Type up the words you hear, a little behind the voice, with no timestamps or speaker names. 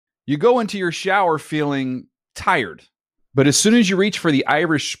You go into your shower feeling tired, but as soon as you reach for the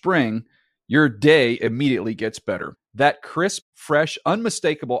Irish Spring, your day immediately gets better. That crisp, fresh,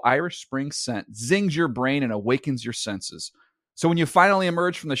 unmistakable Irish Spring scent zings your brain and awakens your senses. So when you finally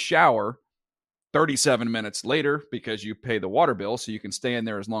emerge from the shower 37 minutes later, because you pay the water bill so you can stay in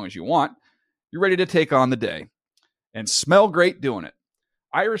there as long as you want, you're ready to take on the day and smell great doing it.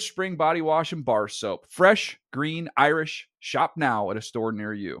 Irish Spring Body Wash and Bar Soap. Fresh, green, Irish. Shop now at a store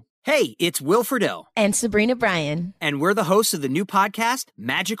near you. Hey, it's Will Friedle. And Sabrina Bryan. And we're the hosts of the new podcast,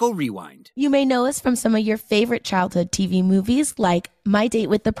 Magical Rewind. You may know us from some of your favorite childhood TV movies like My Date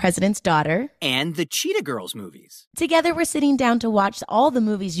with the President's Daughter. And the Cheetah Girls movies. Together, we're sitting down to watch all the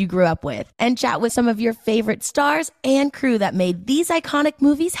movies you grew up with and chat with some of your favorite stars and crew that made these iconic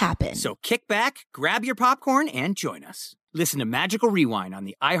movies happen. So kick back, grab your popcorn, and join us. Listen to Magical Rewind on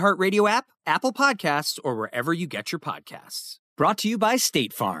the iHeartRadio app, Apple Podcasts, or wherever you get your podcasts. Brought to you by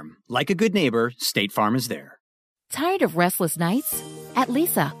State Farm. Like a good neighbor, State Farm is there. Tired of restless nights? At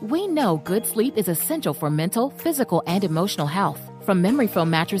Leesa, we know good sleep is essential for mental, physical, and emotional health. From memory foam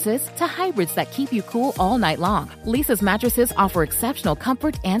mattresses to hybrids that keep you cool all night long, Leesa's mattresses offer exceptional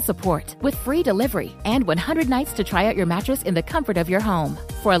comfort and support with free delivery and 100 nights to try out your mattress in the comfort of your home.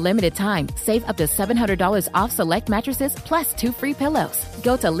 For a limited time, save up to $700 off select mattresses plus 2 free pillows.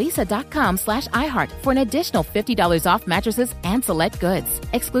 Go to leesa.com/iHeart for an additional $50 off mattresses and select goods.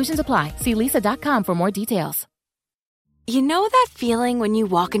 Exclusions apply. See leesa.com for more details. You know that feeling when you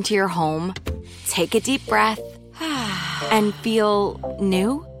walk into your home, take a deep breath, and feel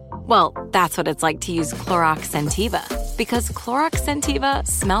new? Well, that's what it's like to use Clorox Scentiva. Because Clorox Scentiva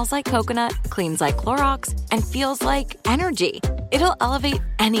smells like coconut, cleans like Clorox, and feels like energy. It'll elevate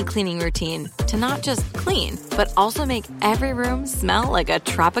any cleaning routine to not just clean, but also make every room smell like a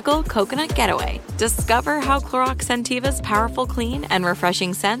tropical coconut getaway. Discover how Clorox Scentiva's powerful clean and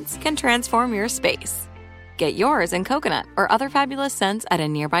refreshing scents can transform your space. Get yours in coconut or other fabulous scents at a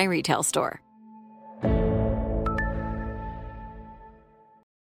nearby retail store.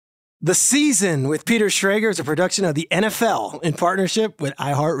 The Season with Peter Schrager is a production of the NFL in partnership with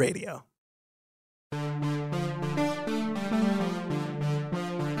iHeartRadio.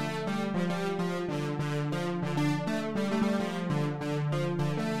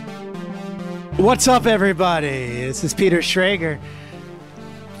 What's up, everybody? This is Peter Schrager.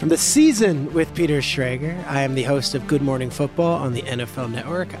 From The Season with Peter Schrager, I am the host of Good Morning Football on the NFL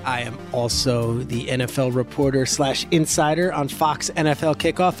Network. I am also the NFL reporter / insider on Fox NFL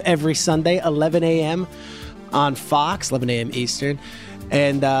Kickoff every Sunday, 11 a.m. on Fox, 11 a.m. Eastern.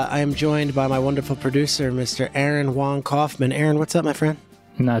 And I am joined by my wonderful producer, Mr. Aaron Wong Kaufman. Aaron, what's up, my friend?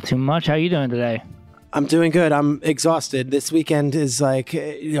 Not too much. How you doing today? I'm doing good. I'm exhausted. This weekend is like,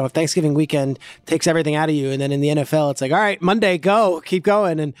 Thanksgiving weekend takes everything out of you. And then in the NFL, it's like, all right, Monday, go, keep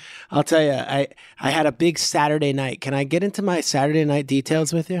going. And I'll tell you, I had a big Saturday night. Can I get into my Saturday night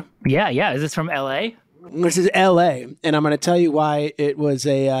details with you? Yeah. Is this from LA? This is LA. And I'm going to tell you why it was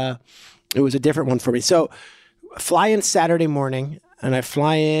a different one for me. So fly in Saturday morning, and I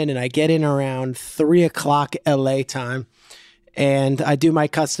fly in and I get in around 3:00 LA time. And I do my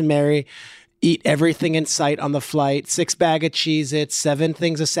customary eat everything in sight on the flight, 6 bag of Cheez-Its, 7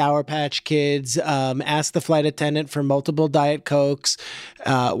 things of Sour Patch Kids, ask the flight attendant for multiple Diet Cokes,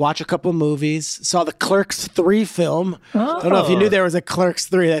 watch a couple movies, saw the Clerks 3 film. Oh. I don't know if you knew there was a Clerks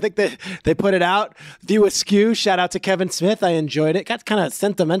 3. I think they put it out. View Askew, shout out to Kevin Smith. I enjoyed it. Got kind of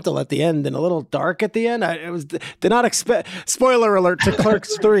sentimental at the end and a little dark at the end. Did not expect, spoiler alert to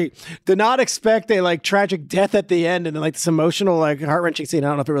Clerks 3, did not expect a tragic death at the end and this emotional heart-wrenching scene. I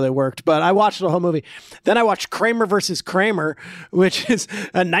don't know if it really worked, but I watched the whole movie. Then I watched Kramer versus Kramer, which is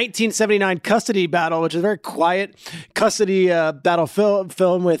a 1979 custody battle, which is a very quiet custody battle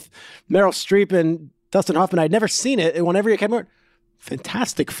film with Meryl Streep and Dustin Hoffman. I'd never seen it. It won every Academy Award.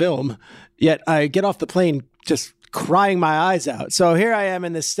 Fantastic film. Yet I get off the plane just crying my eyes out. So here I am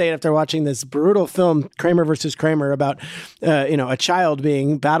in this state after watching this brutal film, Kramer versus Kramer, about a child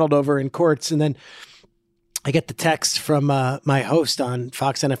being battled over in courts, and then I get the text from my host on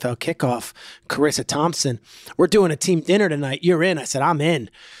Fox NFL Kickoff, Carissa Thompson. We're doing a team dinner tonight. You're in. I said, I'm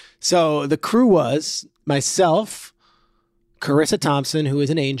in. So the crew was myself, Carissa Thompson, who is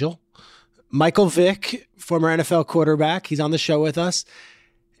an angel, Michael Vick, former NFL quarterback. He's on the show with us.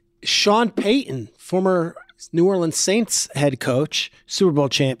 Sean Payton, former New Orleans Saints head coach, Super Bowl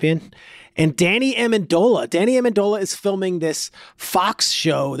champion. And Danny Amendola. Danny Amendola is filming this Fox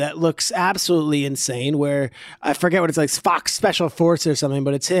show that looks absolutely insane, where I forget what it's like, Fox Special Force or something,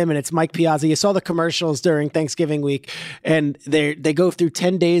 but it's him and it's Mike Piazza. You saw the commercials during Thanksgiving week, and they go through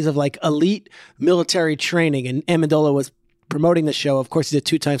 10 days of elite military training, and Amendola was promoting the show. Of course, he's a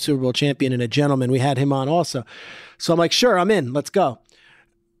 2-time Super Bowl champion and a gentleman. We had him on also. So I'm like, sure, I'm in. Let's go.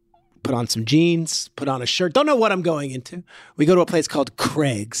 Put on some jeans, put on a shirt. Don't know what I'm going into. We go to a place called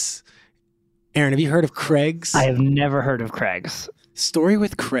Craig's. Aaron, have you heard of Craig's? I have never heard of Craig's. Story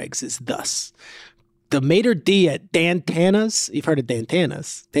with Craig's is thus. The maitre d' at Dantana's. You've heard of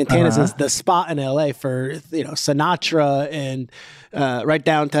Dantana's. Dantana's is the spot in LA for, Sinatra and right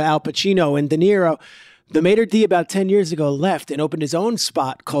down to Al Pacino and De Niro. The maitre d' about 10 years ago left and opened his own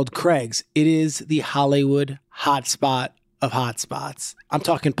spot called Craig's. It is the Hollywood hotspot of hotspots. I'm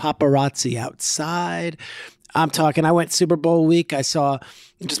talking paparazzi outside. I went Super Bowl week. I saw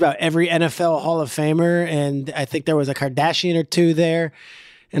just about every NFL Hall of Famer, and I think there was a Kardashian or two there.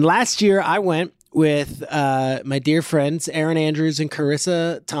 And last year I went with my dear friends, Aaron Andrews and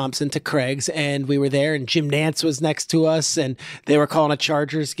Carissa Thompson, to Craig's, and we were there, and Jim Nantz was next to us, and they were calling a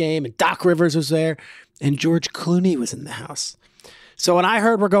Chargers game, and Doc Rivers was there, and George Clooney was in the house. So when I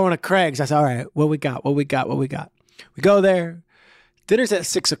heard we're going to Craig's, I said, all right, what we got? We go there. Dinner's at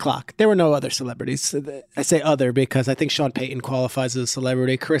 6 o'clock. There were no other celebrities. I say other because I think Sean Payton qualifies as a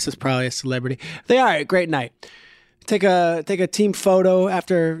celebrity. Carissa's probably a celebrity. All right, great night. Take a team photo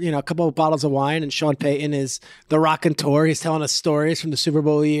after a couple of bottles of wine, and Sean Payton is the rockin' tour. He's telling us stories from the Super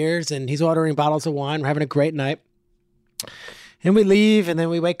Bowl years, and he's ordering bottles of wine. We're having a great night. And we leave, and then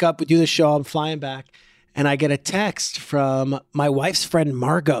we wake up, we do the show, I'm flying back, and I get a text from my wife's friend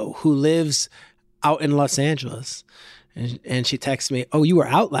Margot, who lives out in Los Angeles. And she texts me, "Oh, you were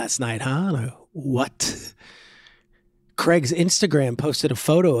out last night, huh?" And I go, "What?" Craig's Instagram posted a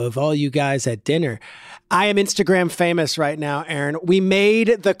photo of all you guys at dinner. I am Instagram famous right now, Aaron. We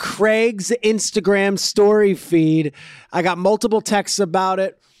made the Craig's Instagram story feed. I got multiple texts about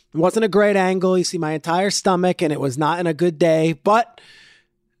it. It wasn't a great angle. You see my entire stomach, and it was not in a good day. But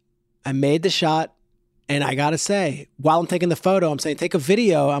I made the shot. And I got to say, while I'm taking the photo, I'm saying, take a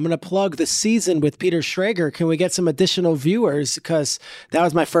video. I'm going to plug the season with Peter Schrager. Can we get some additional viewers? Because that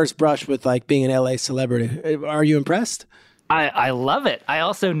was my first brush with being an LA celebrity. Are you impressed? I love it. I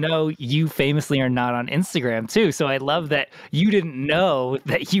also know you famously are not on Instagram too. So I love that you didn't know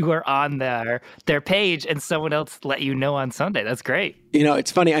that you were on their page and someone else let you know on Sunday. That's great.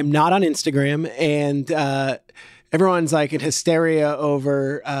 It's funny. I'm not on Instagram, and everyone's in hysteria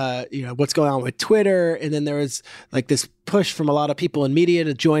over, what's going on with Twitter. And then there was this push from a lot of people in media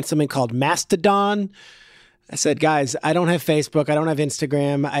to join something called Mastodon. I said, guys, I don't have Facebook. I don't have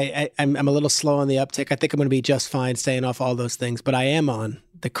Instagram. I'm a little slow on the uptick. I think I'm going to be just fine staying off all those things. But I am on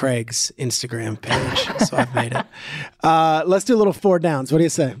the Craig's Instagram page. So I've made it. Let's do a little 4 downs. What do you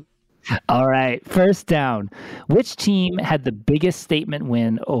say? All right. First down. Which team had the biggest statement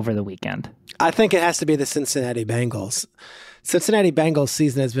win over the weekend? I think it has to be the Cincinnati Bengals. Cincinnati Bengals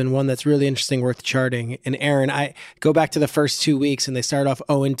season has been one that's really interesting, worth charting. And Aaron, I go back to the first 2 weeks, and they started off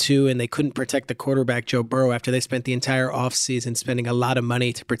 0-2, and they couldn't protect the quarterback, Joe Burrow, after they spent the entire offseason spending a lot of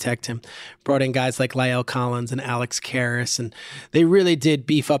money to protect him. Brought in guys like La'el Collins and Alex Karras, and they really did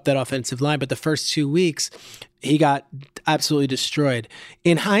beef up that offensive line. But the first 2 weeks, he got absolutely destroyed.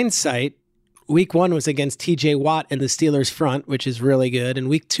 In hindsight, Week 1 was against TJ Watt and the Steelers front, which is really good. And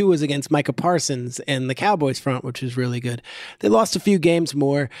Week 2 was against Micah Parsons and the Cowboys front, which is really good. They lost a few games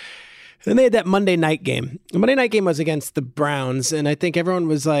more. Then they had that Monday night game. The Monday night game was against the Browns. And I think everyone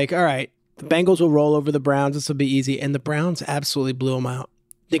was like, all right, the Bengals will roll over the Browns. This will be easy. And the Browns absolutely blew them out.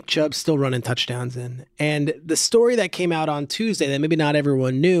 Nick Chubb's still running touchdowns in. And the story that came out on Tuesday that maybe not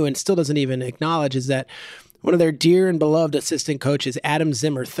everyone knew and still doesn't even acknowledge is that one of their dear and beloved assistant coaches, Adam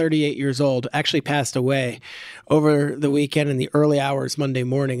Zimmer, 38 years old, actually passed away over the weekend in the early hours Monday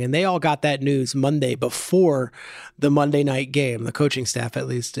morning. And they all got that news Monday before the Monday night game. The coaching staff at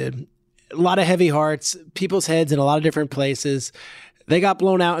least did. A lot of heavy hearts, people's heads in a lot of different places. They got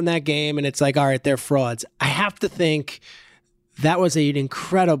blown out in that game, and it's like, all right, they're frauds. I have to think that was an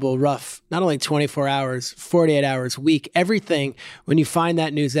incredible rough, not only 24 hours, 48 hours, week, everything when you find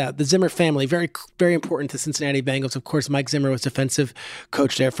that news out. The Zimmer family, very, very important to Cincinnati Bengals. Of course, Mike Zimmer was defensive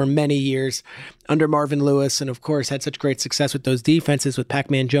coach there for many years under Marvin Lewis, and of course had such great success with those defenses with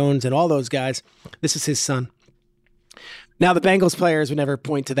Pac-Man Jones and all those guys. This is his son. Now, the Bengals players would never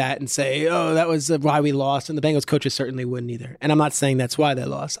point to that and say, oh, that was why we lost. And the Bengals coaches certainly wouldn't either. And I'm not saying that's why they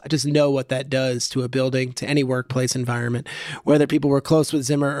lost. I just know what that does to a building, to any workplace environment. Whether people were close with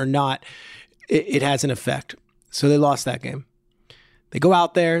Zimmer or not, it has an effect. So they lost that game. They go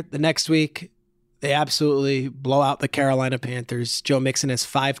out there the next week. They absolutely blow out the Carolina Panthers. Joe Mixon has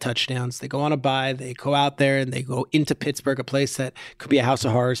 5 touchdowns. They go on a bye. They go out there and they go into Pittsburgh, a place that could be a house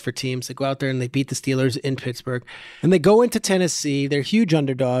of horrors for teams. They go out there and they beat the Steelers in Pittsburgh. And they go into Tennessee. They're huge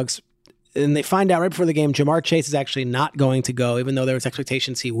underdogs. and they find out right before the game, Jamar Chase is actually not going to go, even though there was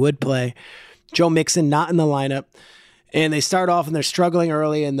expectations he would play. Joe Mixon not in the lineup. And they start off and they're struggling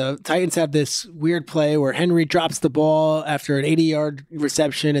early, and the Titans have this weird play where Henry drops the ball after an 80-yard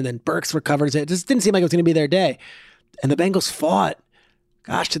reception, and then Burks recovers it. It just didn't seem like it was going to be their day. And the Bengals fought.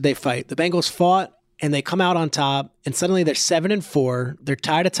 Gosh, did they fight. The Bengals fought, and they come out on top, and suddenly they're 7-4. They're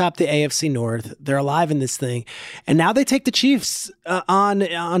tied atop the AFC North. They're alive in this thing. And now they take the Chiefs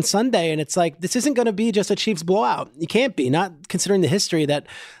on Sunday, and it's like, this isn't going to be just a Chiefs blowout. You can't be, not considering the history that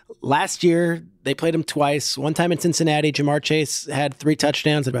last year they played them twice. One time in Cincinnati, Jamar Chase had 3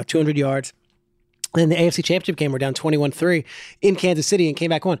 touchdowns at about 200 yards. And in the AFC Championship game, we're down 21-3 in Kansas City and came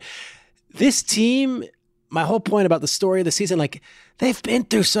back won. This team, my whole point about the story of the season, like, they've been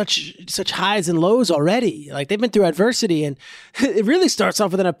through such highs and lows already. Like, they've been through adversity, and it really starts off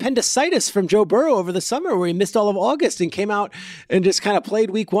with an appendicitis from Joe Burrow over the summer where he missed all of August and came out and just kind of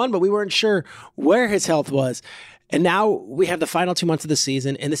played week 1, but we weren't sure where his health was. And now we have the final 2 months of the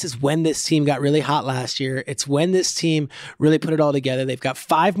season, and this is when this team got really hot last year. It's when this team really put it all together. They've got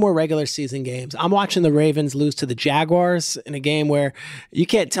 5 more regular season games. I'm watching the Ravens lose to the Jaguars in a game where you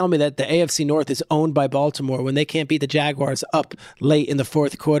can't tell me that the AFC North is owned by Baltimore when they can't beat the Jaguars up late in the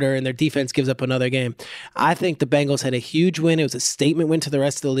fourth quarter and their defense gives up another game. I think the Bengals had a huge win. It was a statement win to the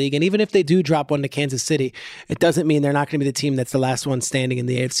rest of the league. And even if they do drop one to Kansas City, it doesn't mean they're not going to be the team that's the last one standing in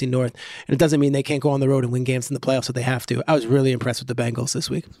the AFC North. And it doesn't mean they can't go on the road and win games in the playoffs. So they have to. I was really impressed with the Bengals this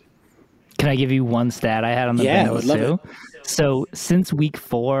week. Can I give you one stat I had on the Bengals I would love too? it. So since week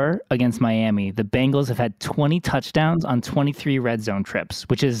 4 against Miami, the Bengals have had 20 touchdowns on 23 red zone trips,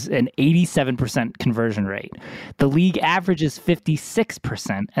 which is an 87% conversion rate. The league average is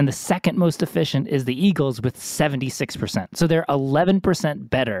 56%, and the second most efficient is the Eagles with 76%. So they're 11%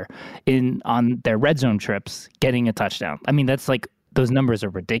 better on their red zone trips getting a touchdown. I mean, that's like, those numbers are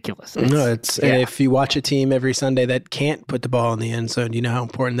ridiculous. If you watch a team every Sunday that can't put the ball in the end zone, you know how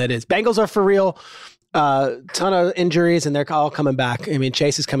important that is. Bengals are for real. Ton of injuries, and they're all coming back. I mean,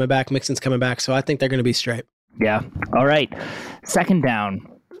 Chase is coming back, Mixon's coming back, so I think they're going to be straight. Yeah. All right. Second down.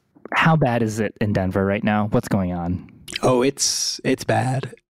 How bad is it in Denver right now? What's going on? Oh, it's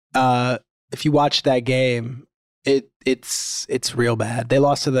bad. If you watch that game, it's real bad. They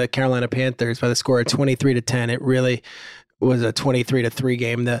lost to the Carolina Panthers by the score of 23-10. It really was a 23-3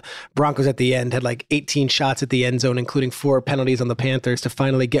 game. The Broncos at the end had like 18 shots at the end zone, including 4 penalties on the Panthers to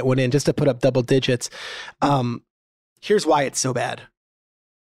finally get one in, just to put up double digits. Here's why it's so bad.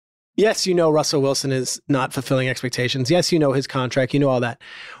 Yes, you know Russell Wilson is not fulfilling expectations. Yes, you know his contract. You know all that.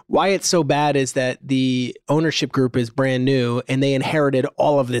 Why it's so bad is that the ownership group is brand new, and they inherited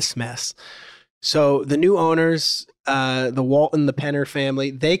all of this mess. So the new owners, the Walton, the Penner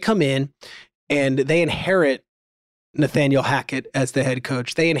family, they come in and they inherit Nathaniel Hackett as the head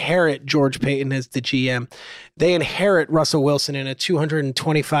coach. They inherit George Payton as the GM. They inherit Russell Wilson in a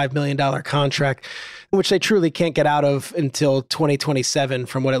 $225 million contract, which they truly can't get out of until 2027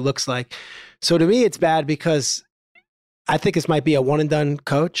 from what it looks like. So to me, it's bad because I think this might be a one-and-done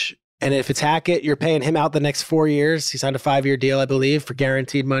coach. And if it's Hackett, you're paying him out the next 4 years. He signed a 5-year deal, I believe, for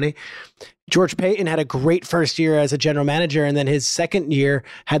guaranteed money. George Payton had a great first year as a general manager, and then his second year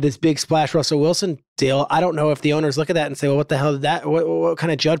had this big splash Russell Wilson deal. I don't know if the owners look at that and say, well, what the hell did that? What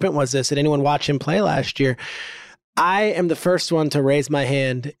kind of judgment was this? Did anyone watch him play last year? I am the first one to raise my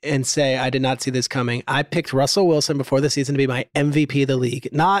hand and say I did not see this coming. I picked Russell Wilson before the season to be my MVP of the league,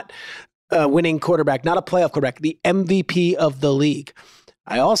 not a winning quarterback, not a playoff quarterback, the MVP of the league.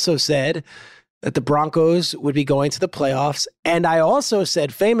 I also said that the Broncos would be going to the playoffs. And I also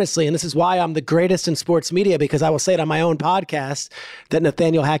said famously, and this is why I'm the greatest in sports media, because I will say it on my own podcast, that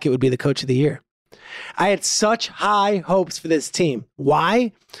Nathaniel Hackett would be the coach of the year. I had such high hopes for this team.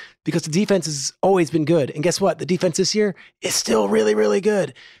 Why? Because the defense has always been good. And guess what? The defense this year is still really, really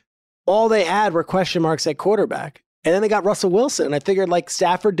good. All they had were question marks at quarterback. And then they got Russell Wilson. And I figured like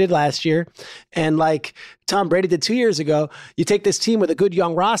Stafford did last year and like Tom Brady did 2 years ago, you take this team with a good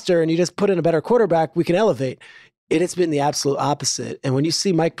young roster and you just put in a better quarterback, we can elevate. It has been the absolute opposite. And when you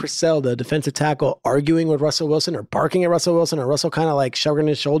see Mike Purcell, the defensive tackle, arguing with Russell Wilson or barking at Russell Wilson, or Russell kind of like shrugging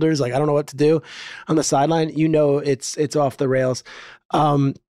his shoulders, like, I don't know what to do on the sideline, you know it's off the rails.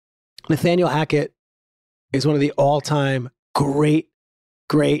 Nathaniel Hackett is one of the all-time great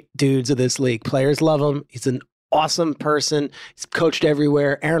dudes of this league. Players love him. He's an awesome person. He's coached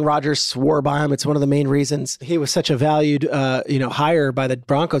everywhere. Aaron Rodgers swore by him. It's one of the main reasons he was such a valued, hire by the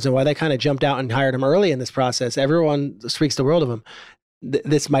Broncos and why they kind of jumped out and hired him early in this process. Everyone speaks the world of him.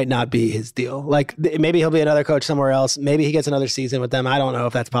 this might not be his deal. Like maybe he'll be another coach somewhere else. Maybe he gets another season with them. I don't know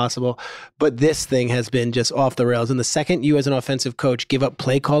if that's possible, but this thing has been just off the rails. And the second you as an offensive coach give up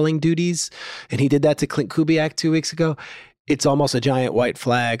play calling duties, and he did that to Clint Kubiak 2 weeks ago, it's almost a giant white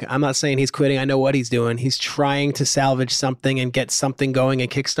flag. I'm not saying he's quitting. I know what he's doing. He's trying to salvage something and get something going and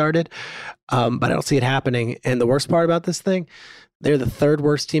kickstarted. But I don't see it happening. And the worst part about this thing, they're the third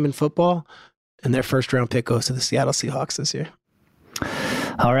worst team in football, and their first round pick goes to the Seattle Seahawks this year.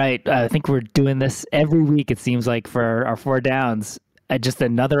 All right. I think we're doing this every week, it seems like, for our 4 downs. Just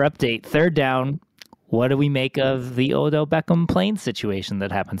another update. 3rd down. What do we make of the Odell Beckham plane situation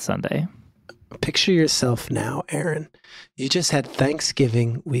that happened Sunday? Picture yourself now, Aaron. You just had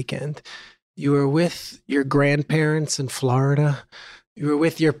Thanksgiving weekend. You were with your grandparents in Florida. You were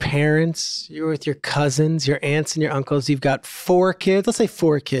with your parents. You were with your cousins, your aunts, and your uncles. You've got 4 kids. Let's say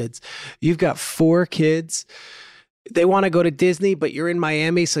 4 kids. You've got 4 kids. They want to go to Disney, but you're in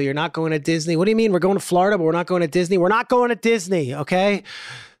Miami, so you're not going to Disney. What do you mean? We're going to Florida, but we're not going to Disney? We're not going to Disney, okay?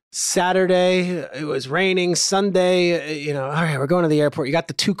 Saturday, it was raining. Sunday, all right, we're going to the airport. You got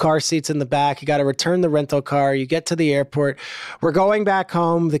the 2 car seats in the back. You got to return the rental car. You get to the airport. We're going back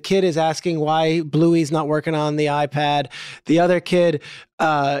home. The kid is asking why Bluey's not working on the iPad. The other kid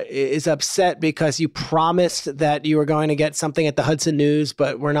is upset because you promised that you were going to get something at the Hudson News,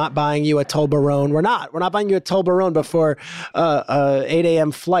 but we're not buying you a Toblerone. We're not buying you a Toblerone before a 8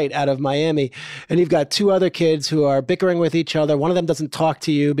 a.m. flight out of Miami. And you've got 2 other kids who are bickering with each other. One of them doesn't talk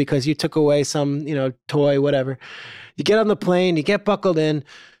to you because you took away some, toy, whatever. You get on the plane, you get buckled in,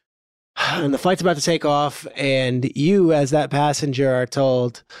 and the flight's about to take off. And you, as that passenger, are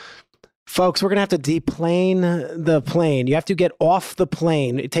told, folks, we're going to have to deplane the plane. You have to get off the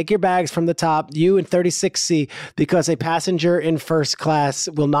plane. Take your bags from the top, you in 36C, because a passenger in first class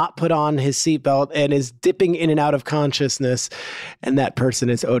will not put on his seatbelt and is dipping in and out of consciousness. And that person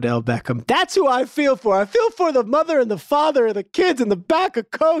is Odell Beckham. That's who I feel for. I feel for the mother and the father and the kids in the back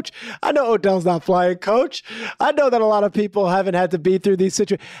of coach. I know Odell's not flying coach. I know that a lot of people haven't had to be through these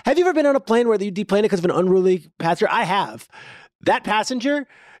situations. Have you ever been on a plane where you deplaned it because of an unruly passenger? I have. That passenger,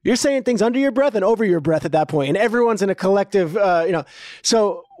 you're saying things under your breath and over your breath at that point, and everyone's in a collective,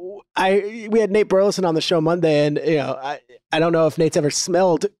 So we had Nate Burleson on the show Monday, and I don't know if Nate's ever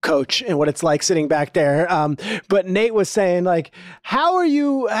smelled coach and what it's like sitting back there, but Nate was saying, like, how are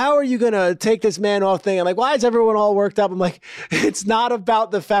you gonna take this man off thing? And like, why is everyone all worked up? I'm like, it's not about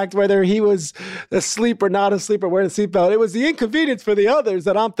the fact whether he was asleep or not asleep or wearing a seatbelt. It was the inconvenience for the others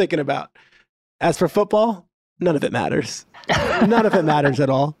that I'm thinking about. As for football, none of it matters. None of it matters at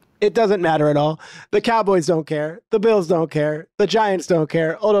all. It doesn't matter at all. The Cowboys don't care. The Bills don't care. The Giants don't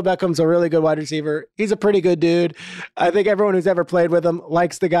care. Odell Beckham's a really good wide receiver. He's a pretty good dude. I think everyone who's ever played with him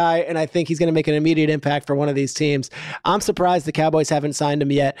likes the guy, and I think he's going to make an immediate impact for one of these teams. I'm surprised the Cowboys haven't signed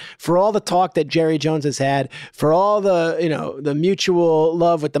him yet. For all the talk that Jerry Jones has had, for all the, the mutual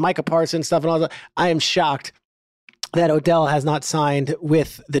love with the Micah Parsons stuff and all that, I am shocked that Odell has not signed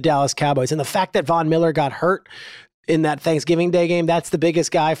with the Dallas Cowboys. And the fact that Von Miller got hurt in that Thanksgiving Day game, that's the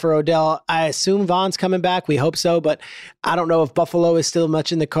biggest guy for Odell. I assume Von's coming back. We hope so, but I don't know if Buffalo is still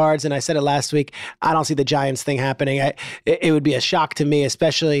much in the cards. And I said it last week, I don't see the Giants thing happening. It would be a shock to me,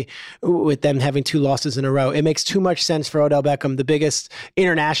 especially with them having 2 losses in a row. It makes too much sense for Odell Beckham, the biggest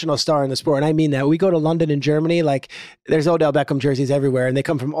international star in the sport. And I mean that. We go to London and Germany, like there's Odell Beckham jerseys everywhere, and they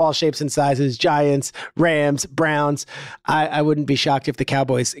come from all shapes and sizes, Giants, Rams, Browns. I wouldn't be shocked if the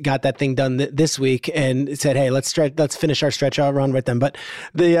Cowboys got that thing done this week and said, hey, let's finish our stretch out run with them. But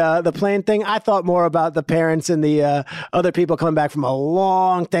the plane thing, I thought more about the parents and the other people coming back from a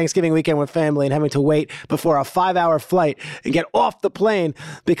long Thanksgiving weekend with family and having to wait before a 5-hour flight and get off the plane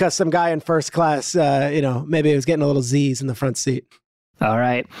because some guy in first class, maybe he was getting a little Z's in the front seat. All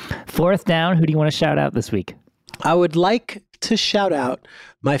right. 4th down. Who do you want to shout out this week? I would like to shout out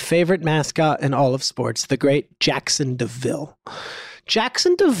my favorite mascot in all of sports, the great Jaxson Ville.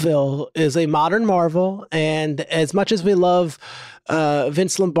 Jaxson Ville is a modern marvel, and as much as we love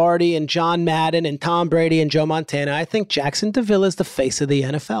Vince Lombardi and John Madden and Tom Brady and Joe Montana, I think Jaxson Ville is the face of the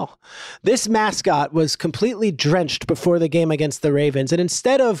NFL. This mascot was completely drenched before the game against the Ravens, and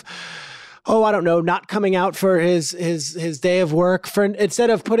instead of not coming out for his day of work, instead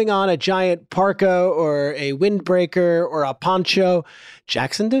of putting on a giant parka or a windbreaker or a poncho,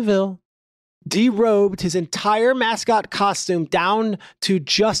 Jaxson Ville derobed his entire mascot costume down to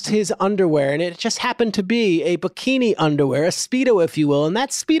just his underwear. And it just happened to be a bikini underwear, a Speedo, if you will. And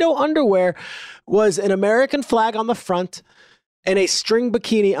that Speedo underwear was an American flag on the front and a string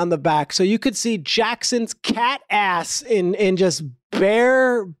bikini on the back. So you could see Jackson's cat ass in just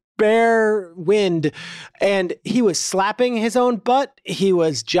bare spare wind, and he was slapping his own butt. He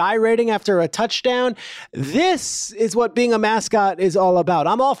was gyrating after a touchdown. This is what being a mascot is all about.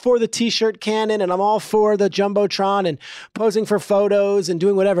 I'm all for the t-shirt cannon, and I'm all for the Jumbotron and posing for photos and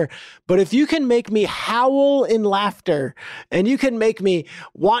doing whatever. But if you can make me howl in laughter and you can make me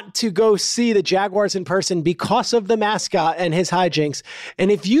want to go see the Jaguars in person because of the mascot and his hijinks, and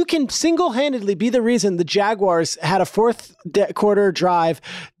if you can single-handedly be the reason the Jaguars had a fourth quarter drive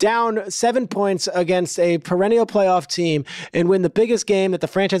down 7 points against a perennial playoff team and win the biggest game that the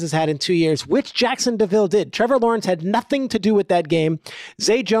franchise has had in 2 years, which Jaxson did. Trevor Lawrence had nothing to do with that game.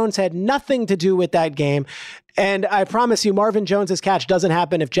 Zay Jones had nothing to do with that game. And I promise you, Marvin Jones's catch doesn't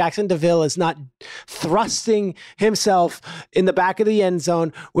happen if Jaxson DeVille is not thrusting himself in the back of the end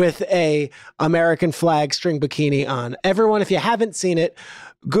zone with a American flag string bikini on. Everyone, if you haven't seen it,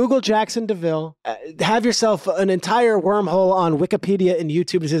 Google Jaxson DeVille. Have yourself an entire wormhole on Wikipedia and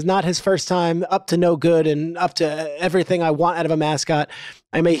YouTube. This is not his first time up to no good and up to everything I want out of a mascot.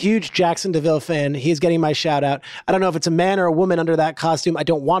 I'm a huge Jaxson DeVille fan. He's getting my shout out. I don't know if it's a man or a woman under that costume. I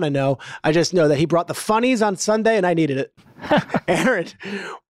don't want to know. I just know that he brought the funnies on Sunday and I needed it. Aaron,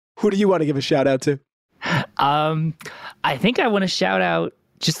 who do you want to give a shout out to? I think I want to shout out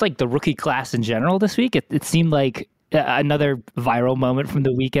just like the rookie class in general this week. It seemed like another viral moment from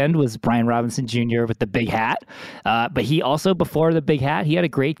the weekend was Brian Robinson Jr. with the big hat. But he also, before the big hat, he had a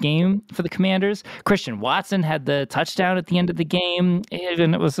great game for the Commanders. Christian Watson had the touchdown at the end of the game.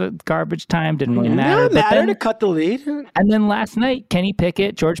 Even it was a garbage time. Didn't really matter. It mattered to cut the lead. And then last night, Kenny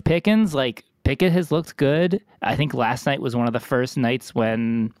Pickett, George Pickens, Pickett has looked good. I think last night was one of the first nights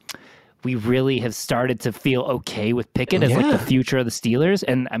when we really have started to feel okay with Pickett as the future of the Steelers.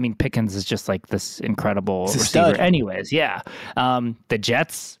 And I mean, Pickens is just this incredible receiver. Stud. Anyways, yeah. The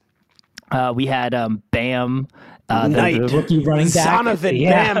Jets, we had Bam, the rookie running back. Donovan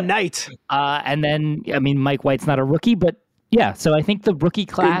Bam Knight. And then, I mean, Mike White's not a rookie, but yeah, so I think the rookie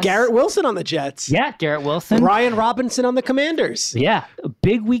class. Garrett Wilson on the Jets. Yeah, Garrett Wilson. Brian Robinson on the Commanders. Yeah, a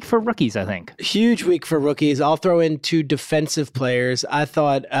big week for rookies, I think. Huge week for rookies. I'll throw in 2 defensive players. I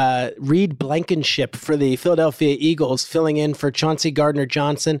thought Reed Blankenship for the Philadelphia Eagles, filling in for Chauncey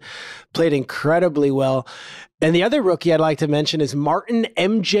Gardner-Johnson, played incredibly well. And the other rookie I'd like to mention is Martin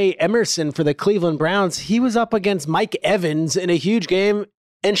M.J. Emerson for the Cleveland Browns. He was up against Mike Evans in a huge game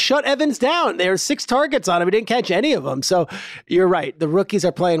and shut Evans down. There were 6 targets on him. He didn't catch any of them. So you're right. The rookies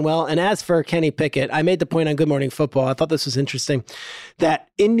are playing well. And as for Kenny Pickett, I made the point on Good Morning Football. I thought this was interesting that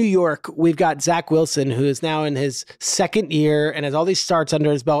in New York, we've got Zach Wilson, who is now in his 2nd year and has all these starts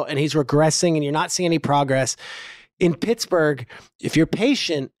under his belt, and he's regressing and you're not seeing any progress. In Pittsburgh, if you're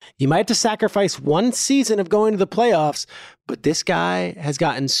patient, you might have to sacrifice 1 season of going to the playoffs, but this guy has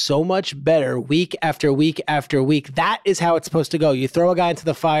gotten so much better week after week after week. That is how it's supposed to go. You throw a guy into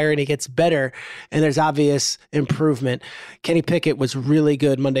the fire and he gets better, and there's obvious improvement. Kenny Pickett was really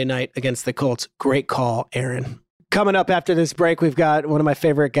good Monday night against the Colts. Great call, Aaron. Coming up after this break, we've got one of my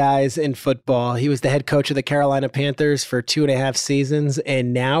favorite guys in football. He was the head coach of the Carolina Panthers for 2.5 seasons,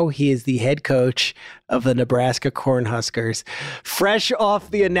 and now he is the head coach of the Nebraska Cornhuskers. Fresh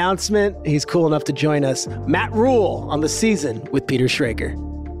off the announcement, he's cool enough to join us. Matt Rhule on the season with Peter Schrager.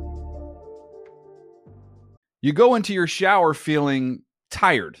 You go into your shower feeling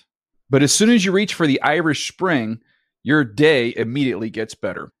tired, but as soon as you reach for the Irish Spring, your day immediately gets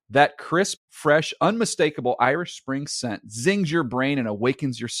better. That crisp, fresh, unmistakable Irish Spring scent zings your brain and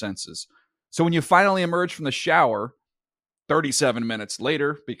awakens your senses. So when you finally emerge from the shower, 37 minutes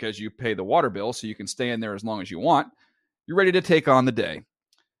later, because you pay the water bill so you can stay in there as long as you want, you're ready to take on the day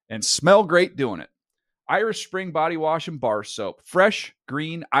and smell great doing it. Irish Spring Body Wash and Bar Soap. Fresh,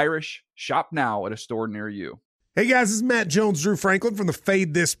 green, Irish. Shop now at a store near you. Hey guys, this is Matt Jones, Drew Franklin from the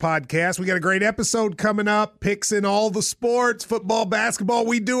Fade This podcast. We got a great episode coming up, picks in all the sports, football, basketball,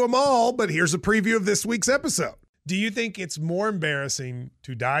 we do them all, but here's a preview of this week's episode. Do you think it's more embarrassing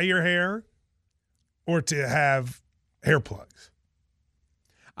to dye your hair or to have hair plugs?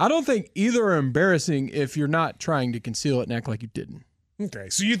 I don't think either are embarrassing if you're not trying to conceal it and act like you didn't. Okay,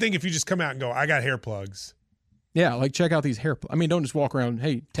 so you think if you just come out and go, I got hair plugs. Yeah, like check out these hair plugs. I mean, don't just walk around,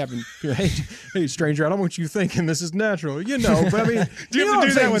 hey, tapping, hey, stranger, I don't want you thinking this is natural. But I mean, do you have to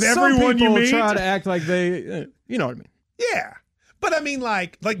do that with everyone you meet? Try to act like they, you know what I mean? Yeah, but I mean,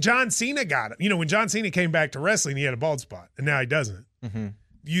 like John Cena got it. When John Cena came back to wrestling, he had a bald spot, and now he doesn't. Mm-hmm.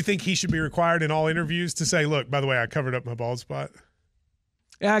 You think he should be required in all interviews to say, "Look, by the way, I covered up my bald spot"?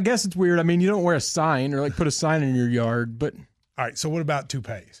 Yeah, I guess it's weird. I mean, you don't wear a sign or put a sign in your yard, but all right. So what about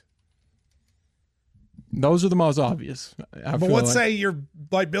toupees? Those are the most obvious. But let's say you're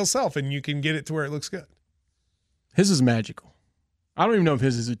like Bill Self and you can get it to where it looks good. His is magical. I don't even know if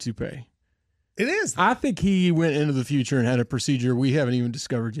his is a toupee. It is. I think he went into the future and had a procedure we haven't even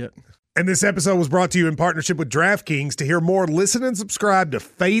discovered yet. And this episode was brought to you in partnership with DraftKings. To hear more, listen and subscribe to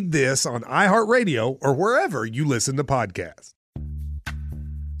Fade This on iHeartRadio or wherever you listen to podcasts.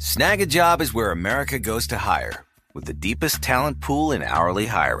 Snag a Job is where America goes to hire, with the deepest talent pool in hourly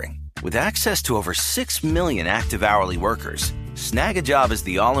hiring. With access to over 6 million active hourly workers, Snag a Job is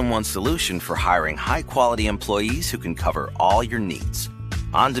the all-in-one solution for hiring high-quality employees who can cover all your needs.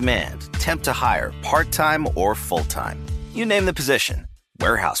 On demand, temp to hire, part-time or full-time. You name the position.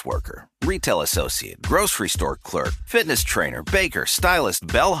 Warehouse worker, retail associate, grocery store clerk, fitness trainer, baker, stylist,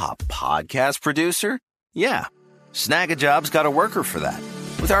 bellhop, podcast producer. Yeah, Snag a Job's got a worker for that.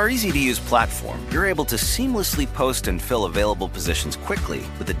 With our easy-to-use platform, you're able to seamlessly post and fill available positions quickly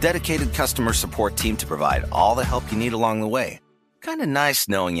with a dedicated customer support team to provide all the help you need along the way. Kind of nice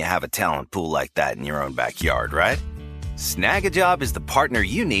knowing you have a talent pool like that in your own backyard, right? Snag a Job is the partner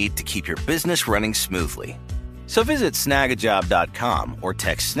you need to keep your business running smoothly. So visit snagajob.com or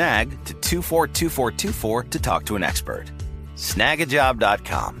text snag to 242424 to talk to an expert.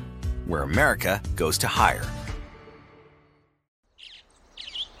 Snagajob.com, where America goes to hire.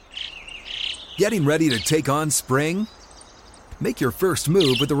 Getting ready to take on spring? Make your first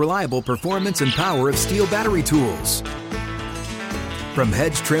move with the reliable performance and power of Steel battery tools. From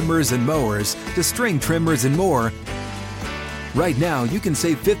hedge trimmers and mowers to string trimmers and more, right now you can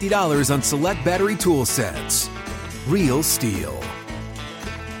save $50 on select battery tool sets. Real Steel.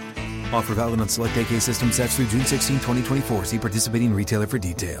 Offer valid on select AK system sets through June 16, 2024. See participating retailer for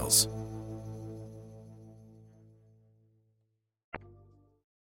details.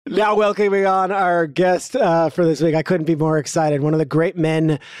 Now welcoming on our guest for this week. I couldn't be more excited. One of the great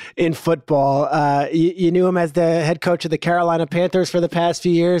men in football. You knew him as the head coach of the Carolina Panthers for the past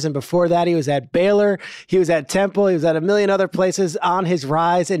few years. And before that, he was at Baylor. He was at Temple. He was at a million other places on his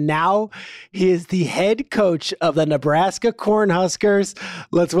rise. And now he is the head coach of the Nebraska Cornhuskers.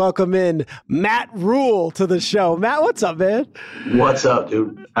 Let's welcome in Matt Rhule to the show. Matt, what's up, man? What's up,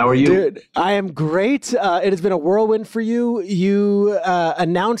 dude? How are you? Dude, I am great. It has been a whirlwind for you. You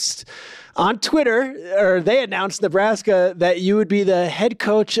announced on Twitter, or they announced Nebraska, that you would be the head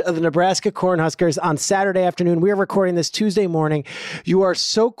coach of the Nebraska Cornhuskers on Saturday afternoon. We are recording this Tuesday morning. You are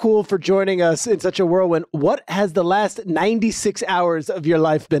so cool for joining us in such a whirlwind. What has the last 96 hours of your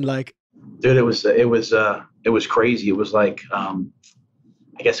life been like? Dude, it was crazy. It was like, I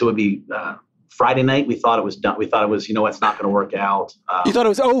guess it would be Friday night. We thought it was done. We thought it was, it's not going to work out. You thought it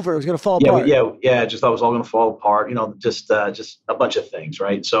was over. It was going to fall apart. Yeah. Just thought it was all going to fall apart. Just a bunch of things,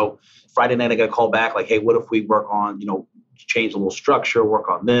 right? So Friday night, I got a call back like, hey, what if we work on, change a little structure, work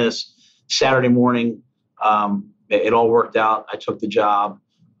on this. Saturday morning, it all worked out. I took the job,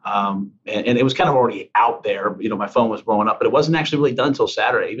 and it was kind of already out there. My phone was blowing up, but it wasn't actually really done until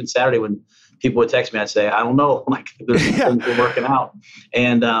Saturday. Even Saturday, when people would text me, I'd say, I don't know, like there's things been working out,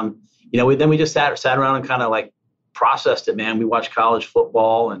 and we just sat around and kind of like processed it, man. We watched college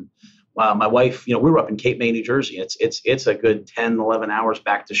football, and my wife, we were up in Cape May, New Jersey. It's a good 10, 11 hours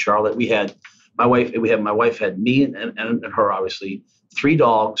back to Charlotte. My wife had me and her, obviously, 3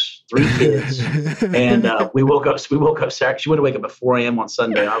 dogs, 3 kids. And we woke up Saturday. She wouldn't wake up at 4 a.m. on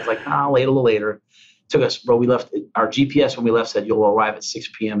Sunday. I was like, a little later. Took us, bro. We left our GPS when we left said you'll arrive at 6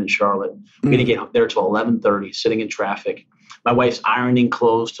 p.m. in Charlotte. We didn't get there till 11:30, sitting in traffic. My wife's ironing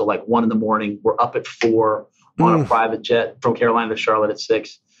clothes till like 1 a.m. We're up at 4 on a private jet from Carolina to Charlotte at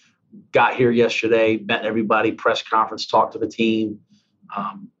 6. Got here yesterday, met everybody, press conference, talked to the team.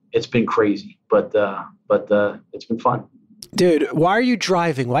 It's been crazy, but it's been fun. Dude, why are you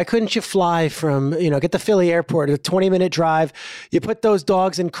driving? Why couldn't you fly from, get to Philly airport, a 20-minute drive? You put those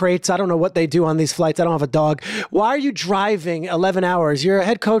dogs in crates. I don't know what they do on these flights. I don't have a dog. Why are you driving 11 hours? You're a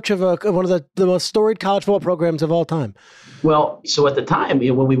head coach of one of the most storied college football programs of all time. Well, so at the time,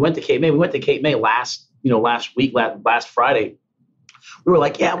 when we went to Cape May, last Friday. We were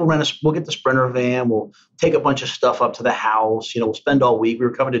like, yeah, we'll get the Sprinter van. We'll take a bunch of stuff up to the house. We'll spend all week. We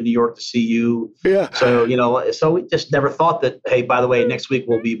were coming to New York to see you. Yeah. So, so we just never thought that, hey, by the way, next week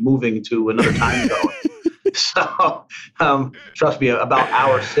we'll be moving to another time zone. So, trust me, about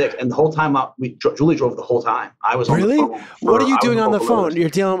hour 6. And the whole time Julie drove the whole time. I was on the phone. What are you doing on the phone? You're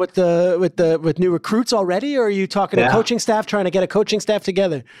dealing with new recruits already, or are you talking to coaching staff, trying to get a coaching staff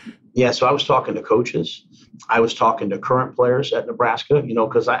together? Yeah. So I was talking to coaches. I was talking to current players at Nebraska,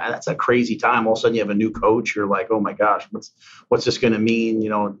 because that's a crazy time. All of a sudden you have a new coach. You're like, oh my gosh, what's this going to mean?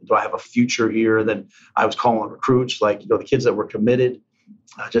 Do I have a future here? Then I was calling recruits, like, the kids that were committed,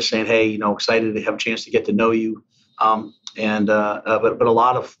 just saying, hey, excited to have a chance to get to know you. But a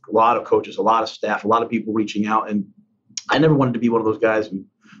lot of coaches, a lot of staff, a lot of people reaching out. And I never wanted to be one of those guys who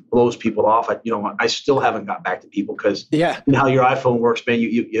blows people off. I still haven't got back to people because you know how your iPhone works, man.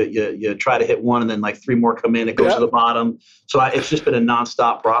 You try to hit one and then like 3 more come in, it goes to the bottom. So it's just been a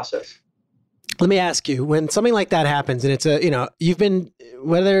nonstop process. Let me ask you, when something like that happens and it's you've been,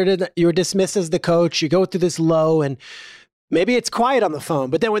 whether you were dismissed as the coach, you go through this low and maybe it's quiet on the phone,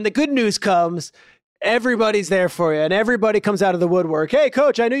 but then when the good news comes, everybody's there for you and everybody comes out of the woodwork. Hey,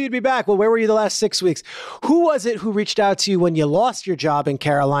 coach, I knew you'd be back. Well, where were you the last 6 weeks? Who was it who reached out to you when you lost your job in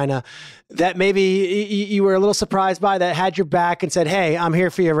Carolina that maybe you were a little surprised by, that had your back and said, hey, I'm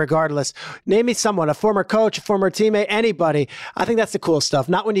here for you regardless? Name me someone, a former coach, a former teammate, anybody. I think that's the cool stuff.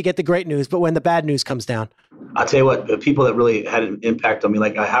 Not when you get the great news, but when the bad news comes down. I'll tell you what, the people that really had an impact on me,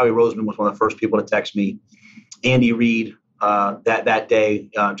 like Howie Roseman was one of the first people to text me. Andy Reid, that day,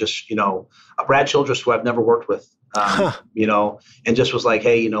 Brad Childress, who I've never worked with, and just was like,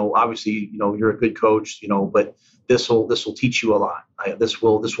 hey, obviously, you're a good coach, but this will teach you a lot. This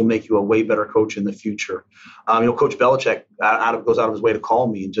will make you a way better coach in the future. Coach Belichick goes out of his way to call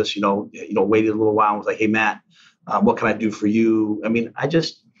me and just, waited a little while and was like, hey, Matt, what can I do for you? I mean,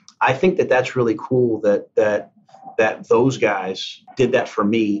 I think that's really cool that those guys did that for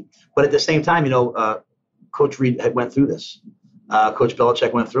me. But at the same time, Coach Reid had went through this. Coach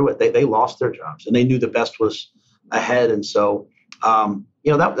Belichick went through it. They lost their jobs and they knew the best was ahead. And so,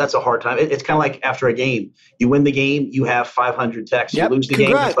 that's a hard time. It's kind of like after a game. You win the game, you have 500 texts. You lose the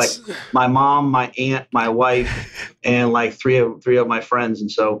game, it's like my mom, my aunt, my wife, and like three of my friends.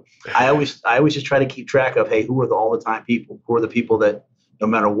 And so I always just try to keep track of, hey, who are the all the time people? Who are the people that no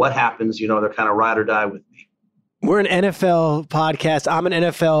matter what happens, they're kind of ride or die with me. We're an NFL podcast. I'm an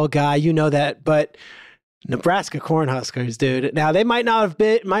NFL guy. You know that, but Nebraska Cornhuskers, dude. Now they might not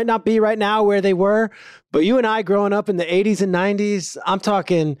be right now where they were, but you and I growing up in the 80s and 90s, I'm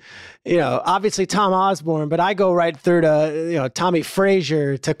talking, obviously Tom Osborne, but I go right through to, Tommy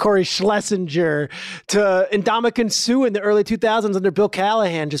Frazier, to Corey Schlesinger, to Ndamukong Suh in the early 2000s under Bill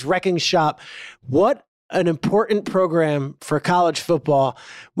Callahan, just wrecking shop. What an important program for college football.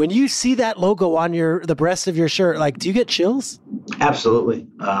 When you see that logo on the breast of your shirt, like, do you get chills? Absolutely.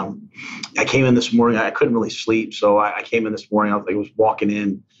 I came in this morning. I couldn't really sleep, so I came in this morning. I was walking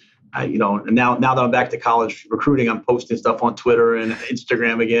in. And now that I'm back to college recruiting, I'm posting stuff on Twitter and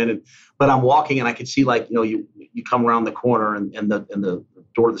Instagram again. But I'm walking, and I could see you come around the corner, and the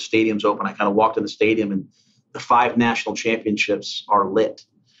door of the stadium's open. I kind of walked in the stadium, and the 5 national championships are lit.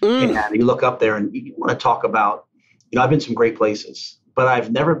 And you look up there and you want to talk about, I've been some great places, but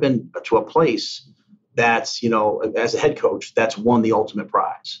I've never been to a place that's, as a head coach, that's won the ultimate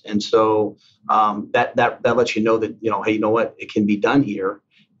prize. And so that lets you know that, hey, you know what, it can be done here,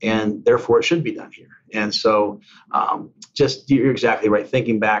 and therefore it should be done here. And so you're exactly right.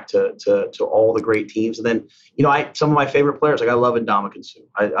 Thinking back to all the great teams. And then, some of my favorite players, I love Ndamukong Suh.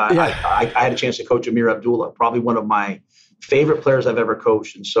 I had a chance to coach Amir Abdullah, probably one of my favorite players I've ever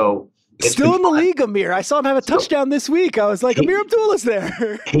coached. And so still in the league, Amir. I saw him have a touchdown this week. I was like, Amir Abdullah's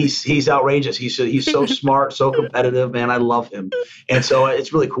there. He's outrageous. He's so smart, so competitive, man. I love him. And so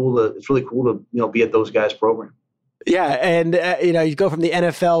it's really cool to be at those guys' program. Yeah, and you go from the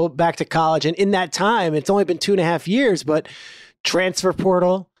NFL back to college, and in that time, it's only been 2.5 years, but transfer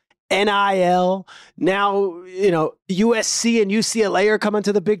portal, NIL, now, USC and UCLA are coming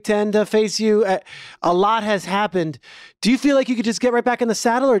to the Big Ten to face you. A lot has happened. Do you feel like you could just get right back in the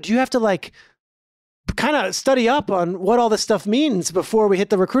saddle, or do you have to kind of study up on what all this stuff means before we hit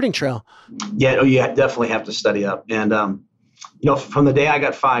the recruiting trail? Yeah, you definitely have to study up. And, from the day I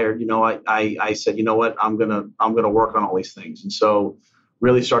got fired, I said, you know what, I'm going to work on all these things. And so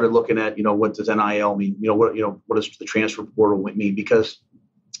really started looking at, what does NIL mean? What does the transfer portal mean? Because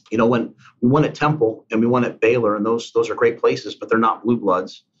when we won at Temple and we won at Baylor, and those are great places, but they're not blue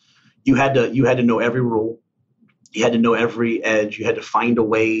bloods. You had to know every rule. You had to know every edge. You had to find a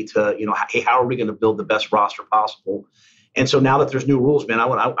way to, hey, how are we going to build the best roster possible? And so now that there's new rules, man,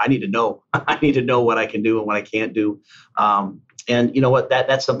 I need to know. I need to know what I can do and what I can't do. And you know what?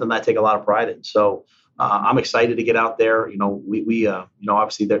 That's something that I take a lot of pride in. So I'm excited to get out there. We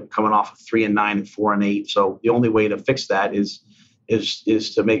obviously they're coming off of 3-9 and 4-8. So the only way to fix that is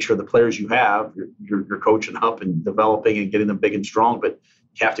to make sure the players you have, you're coaching up and developing and getting them big and strong. But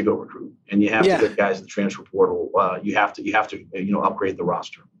you have to go recruit, and you have to get guys in the transfer portal. You have to upgrade the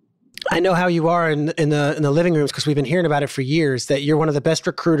roster. I know how you are in the living rooms, because we've been hearing about it for years, that you're one of the best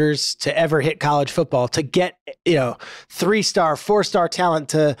recruiters to ever hit college football, to get 3-star, 4-star talent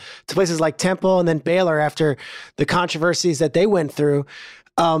to places like Temple and then Baylor after the controversies that they went through.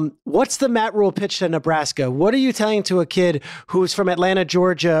 What's the Matt Rhule pitch to Nebraska? What are you telling to a kid who's from Atlanta,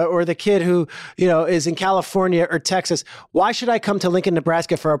 Georgia, or the kid who, is in California or Texas? Why should I come to Lincoln,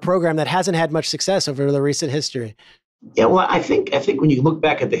 Nebraska for a program that hasn't had much success over the recent history? Yeah, well, I think when you look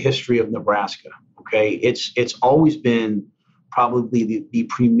back at the history of Nebraska, okay, it's always been probably the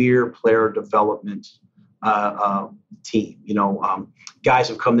premier player development team. Guys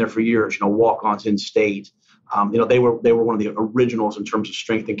have come there for years. Walk-ons in state. They were one of the originals in terms of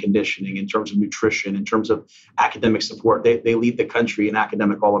strength and conditioning, in terms of nutrition, in terms of academic support. They lead the country in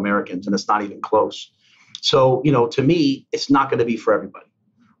academic All-Americans, and it's not even close. So, to me, it's not going to be for everybody.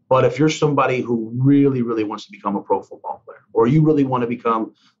 But if you're somebody who really, really wants to become a pro football player, or you really want to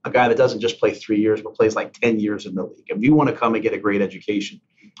become a guy that doesn't just play 3 years, but plays like 10 years in the league, if you want to come and get a great education,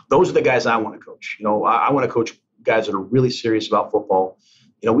 those are the guys I want to coach. I want to coach guys that are really serious about football.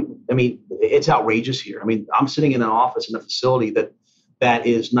 It's outrageous here. I'm sitting in an office in a facility that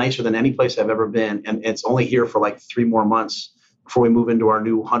is nicer than any place I've ever been. And it's only here for like 3 more months before we move into our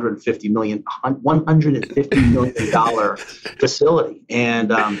new $150 million facility.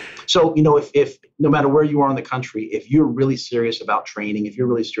 And so, if no matter where you are in the country, if you're really serious about training, if you're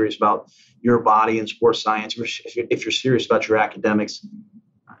really serious about your body and sports science, if you're serious about your academics,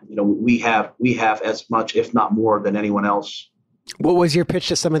 we have as much, if not more, than anyone else. What was your pitch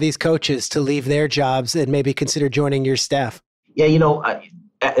to some of these coaches to leave their jobs and maybe consider joining your staff? Yeah,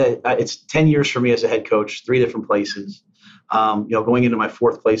 it's 10 years for me as a head coach, 3 different places. Going into my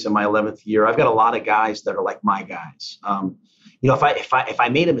 4th place in my 11th year, I've got a lot of guys that are like my guys. If I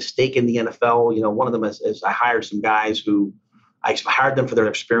made a mistake in the NFL, one of them is I hired some guys who I hired them for their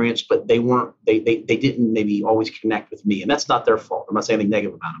experience, but they didn't maybe always connect with me, and that's not their fault. I'm not saying anything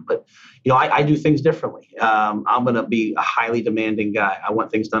negative about them, but I do things differently. I'm going to be a highly demanding guy. I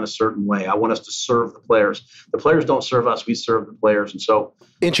want things done a certain way. I want us to serve the players. The players don't serve us; we serve the players. And so,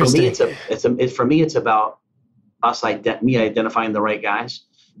 interesting. For me, it's about us identifying the right guys,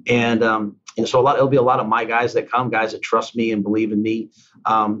 and so it'll be a lot of my guys that come, guys that trust me and believe in me.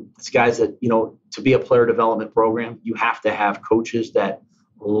 It's guys that to be a player development program, you have to have coaches that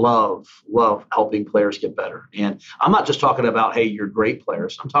love helping players get better. And I'm not just talking about, hey, you're great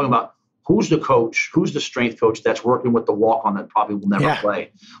players. I'm talking about who's the coach, who's the strength coach that's working with the walk-on that probably will never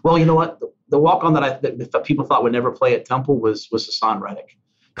play. Well, you know what? The walk-on that people thought would never play at Temple was Hassan Reddick.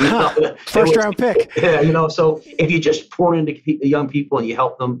 First round pick. Yeah, so if you just pour into young people and you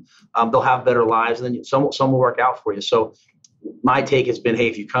help them, they'll have better lives, and then some will work out for you. So my take has been, hey,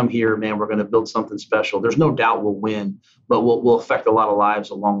 if you come here, man, we're going to build something special. There's no doubt we'll win, but we'll affect a lot of lives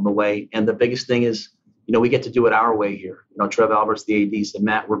along the way. And the biggest thing is, we get to do it our way here. Trev Alberts, the AD, said,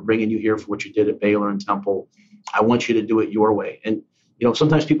 Matt, we're bringing you here for what you did at Baylor and Temple. I want you to do it your way. And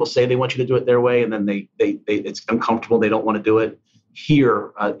sometimes people say they want you to do it their way, and then they it's uncomfortable. They don't want to do it.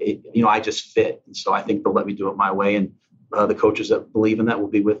 Here, I just fit. And so I think they'll let me do it my way. And the coaches that believe in that will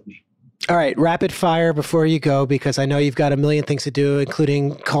be with me. All right, rapid fire before you go, because I know you've got a million things to do,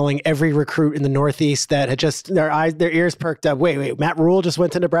 including calling every recruit in the Northeast that had just their ears perked up. Wait, Matt Rhule just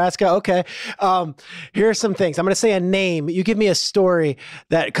went to Nebraska? Okay. Here are some things. I'm going to say a name. You give me a story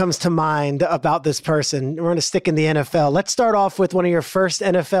that comes to mind about this person. We're going to stick in the NFL. Let's start off with one of your first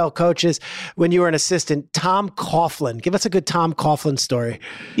NFL coaches when you were an assistant, Tom Coughlin. Give us a good Tom Coughlin story.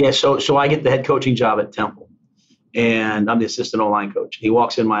 Yeah, so I get the head coaching job at Temple. And I'm the assistant O-line coach. He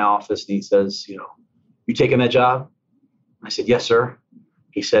walks in my office and he says, you taking that job? I said, yes, sir.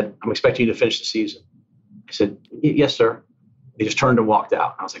 He said, I'm expecting you to finish the season. I said, yes, sir. He just turned and walked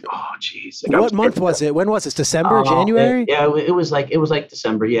out. I was like, oh, geez. What month was it? When was it? December, January? It was like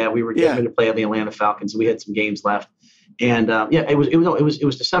December. Yeah, we were getting ready to play the Atlanta Falcons. We had some games left. And it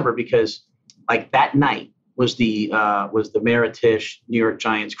was December because like that night was the Maritish New York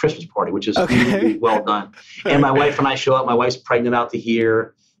Giants Christmas party, which is really well done. And my wife and I show up. My wife's pregnant out to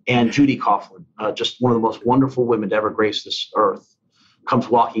here, and Judy Coughlin, just one of the most wonderful women to ever grace this earth, comes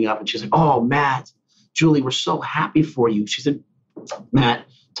walking up, and she's like, "Oh, Matt, Julie, we're so happy for you." She said, "Matt,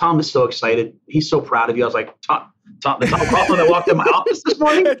 Tom is so excited. He's so proud of you." I was like, the Tom Coughlin that walked in my office this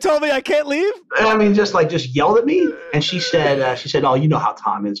morning told me I can't leave. I mean, just yelled at me. And she said, "Oh, you know how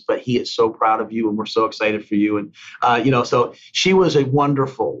Tom is, but he is so proud of you, and we're so excited for you." And so she was a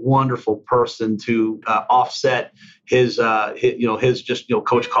wonderful, wonderful person to offset his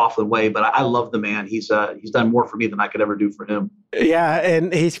Coach Coughlin way. But I love the man. He's done more for me than I could ever do for him. Yeah,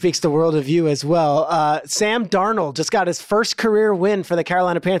 and he speaks the world of you as well. Sam Darnold just got his first career win for the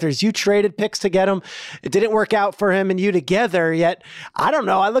Carolina Panthers. You traded picks to get him. It didn't work out for him and you together, yet I don't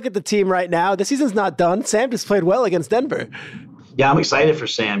know. I look at the team right now. The season's not done. Sam just played well against Denver. Yeah, I'm excited for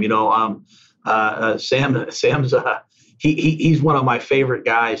Sam. Sam's he's one of my favorite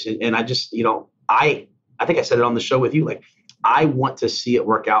guys. And I just, I think I said it on the show with you, like, I want to see it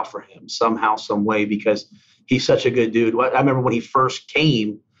work out for him somehow, some way, because he's such a good dude. I remember when he first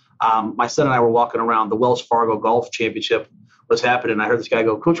came, my son and I were walking around, the Wells Fargo Golf Championship was happening. I heard this guy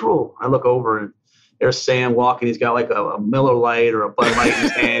go, Coach Rhule. I look over and there's Sam walking. He's got like a Miller Lite or a Bud Light in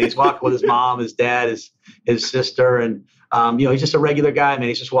his hand. He's walking with his mom, his dad, his sister. And, he's just a regular guy, man.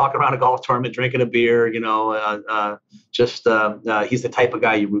 He's just walking around a golf tournament, drinking a beer, he's the type of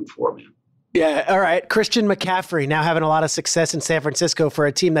guy you root for, man. Yeah. All right. Christian McCaffrey now having a lot of success in San Francisco for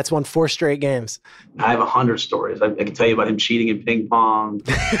a team that's won 4 straight games. I have 100 stories. I can tell you about him cheating in ping pong.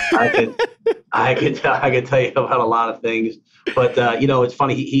 I can tell you about a lot of things. But it's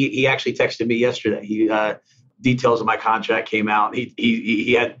funny. He actually texted me yesterday. Details of my contract came out.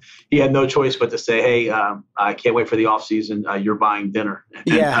 He had no choice but to say, "Hey, I can't wait for the off season. You're buying dinner."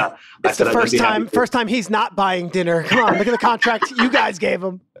 Yeah, it's the first time he's not buying dinner. Come on, look at the contract you guys gave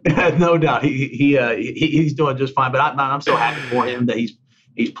him. No doubt, he's doing just fine. But I'm so happy for him that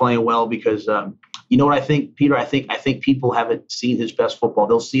he's playing well, because you know what I think, Peter. I think people haven't seen his best football.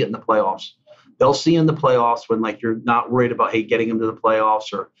 They'll see it in the playoffs. They'll see in the playoffs when, like, you're not worried about, hey, getting him to the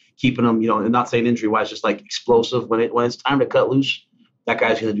playoffs or keeping him, and not saying injury wise, just like explosive. When it's time to cut loose, that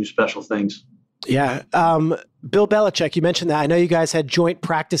guy's going to do special things. Yeah. Bill Belichick, you mentioned that. I know you guys had joint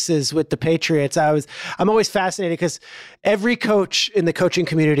practices with the Patriots. I'm always fascinated because every coach in the coaching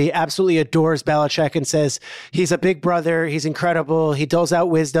community absolutely adores Belichick and says he's a big brother, he's incredible, he doles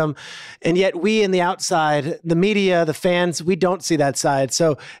out wisdom. And yet we in the outside, the media, the fans, we don't see that side.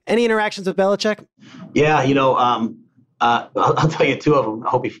 So any interactions with Belichick? Yeah, I'll tell you 2 of them.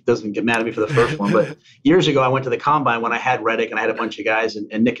 I hope he doesn't get mad at me for the first one. But years ago, I went to the Combine when I had Reddick and I had a bunch of guys, and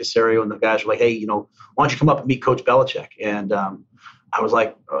Nick Caserio and the guys were like, hey, why don't you come up and meet Coach Belichick? And I was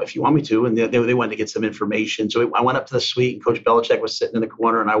like, oh, if you want me to. And they wanted to get some information. So I went up to the suite, and Coach Belichick was sitting in the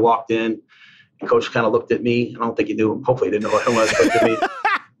corner, and I walked in, and Coach kind of looked at me. I don't think he knew him. Hopefully he didn't know who I was. Looked at me.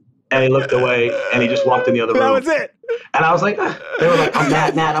 And he looked away, and he just walked in the other room. That was it. And I was like, they were like, I'm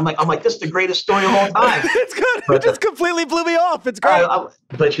mad. I'm like, this is the greatest story of all time. It's good. But, it just completely blew me off. It's great.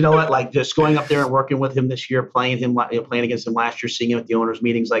 But you know what? Like, just going up there and working with him this year, playing against him last year, seeing him at the owners'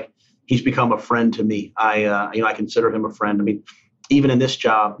 meetings, like, he's become a friend to me. I consider him a friend. I mean, even in this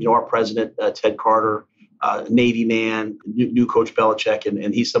job, our president, Ted Carter, Navy man, knew Coach Belichick,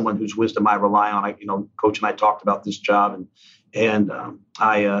 and he's someone whose wisdom I rely on. Coach and I talked about this job, and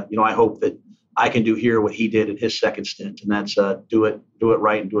I hope that I can do here what he did in his second stint, and that's do it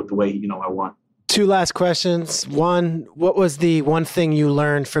right and do it the way I want. 2 last questions. One, what was the one thing you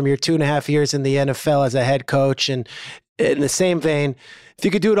learned from your 2.5 years in the NFL as a head coach? And in the same vein, if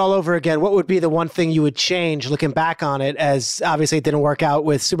you could do it all over again, what would be the one thing you would change looking back on it, as obviously it didn't work out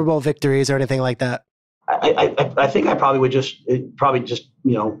with Super Bowl victories or anything like that? I think I probably would just taking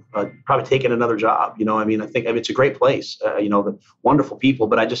another job. I think it's a great place, the wonderful people,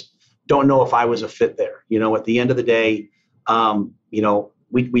 but I just don't know if I was a fit there. At the end of the day,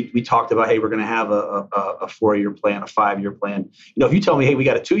 we talked about, hey, we're going to have a 4-year plan, a 5-year plan. If you tell me, hey, we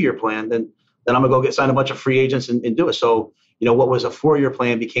got a 2-year plan, then I'm going to go sign a bunch of free agents and do it. So, what was a 4-year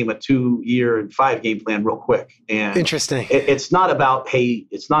plan became a 2-year and 5-game plan real quick. And interesting. It's not about, hey,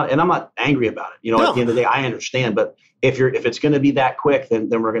 and I'm not angry about it. No. At the end of the day, I understand. But if it's going to be that quick, then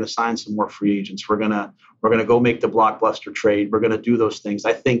we're going to sign some more free agents. We're going to go make the blockbuster trade. We're going to do those things.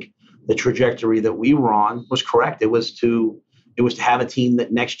 I think the trajectory that we were on was correct. It was to have a team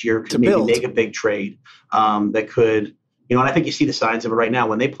that next year could maybe make a big trade that could, and I think you see the signs of it right now.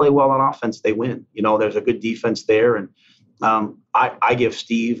 When they play well on offense, they win. There's a good defense there. And I give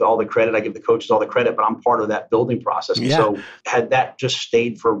Steve all the credit. I give the coaches all the credit, but I'm part of that building process. Yeah. So had that just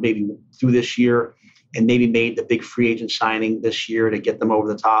stayed for maybe through this year and maybe made the big free agent signing this year to get them over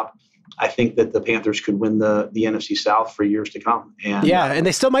the top, I think that the Panthers could win the NFC South for years to come. And and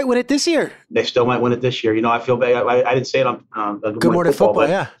they still might win it this year. They still might win it this year. I feel bad. I didn't say it on Good Morning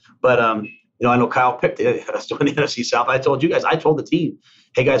Football, but I know Kyle picked us to win the NFC South. I told you guys, I told the team,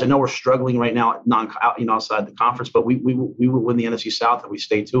 hey guys, I know we're struggling right now outside the conference, but we will win the NFC South if we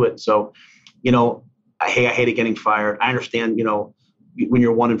stay to it. So, I hated getting fired. I understand, when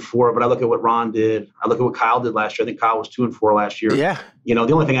you're 1-4, but I look at what Ron did. I look at what Kyle did last year. I think Kyle was 2-4 last year. Yeah. The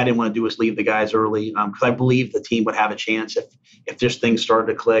only thing I didn't want to do was leave the guys early because I believed the team would have a chance if this thing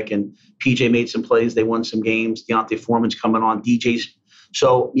started to click. And PJ made some plays. They won some games. Deontay Foreman's coming on. DJ's.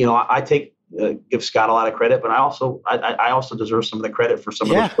 So, I give Scott a lot of credit, but I also deserve some of the credit for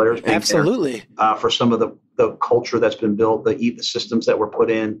some of those players being absolutely there, for some of the culture that's been built, the systems that were put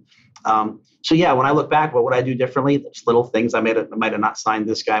in. So when I look back, what would I do differently? There's little things. I might have not signed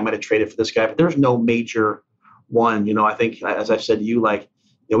this guy. I might have traded for this guy, but there's no major won. I think, as I've said to you,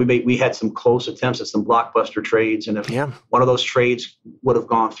 we had some close attempts at some blockbuster trades, and if one of those trades would have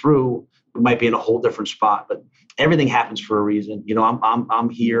gone through, we might be in a whole different spot. But everything happens for a reason. I'm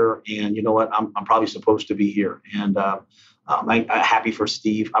here, and you know what? I'm probably supposed to be here, and I'm happy for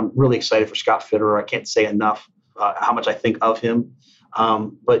Steve. I'm really excited for Scott Fitterer. I can't say enough how much I think of him.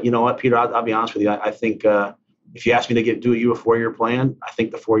 But you know what, Peter? I'll be honest with you. I think if you asked me to do a 4-year plan, I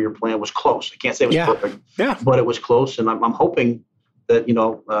think the 4-year plan was close. I can't say it was perfect, but it was close, and I'm hoping that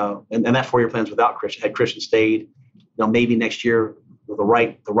and that 4-year plan is without Christian. Had Christian stayed, maybe next year the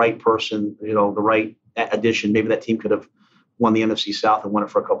right person, the right addition, maybe that team could have won the NFC South and won it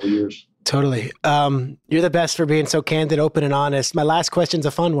for a couple of years. Totally. You're the best for being so candid, open, and honest. My last question's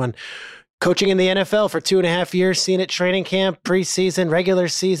a fun one. Coaching in the NFL for 2.5 years, seeing it training camp, preseason, regular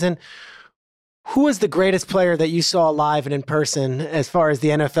season. Who was the greatest player that you saw live and in person as far as the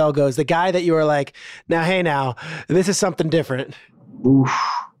NFL goes? The guy that you were like, now, this is something different. Oof.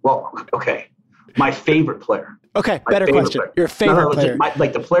 Well, okay. My favorite player. Okay, better question. Player. Your favorite player.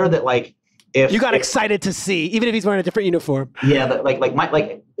 The player that if you got excited to see, even if he's wearing a different uniform. Yeah,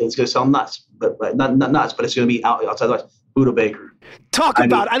 it's going to sound nuts, but not nuts, but it's going to be outside the box. Buda Baker.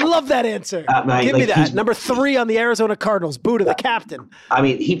 I love that answer. Give me that. Number 3 on the Arizona Cardinals, Buda, the captain. I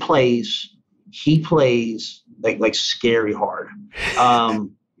mean, he plays like scary hard.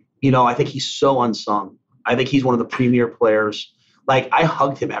 I think he's so unsung. I think he's one of the premier players. I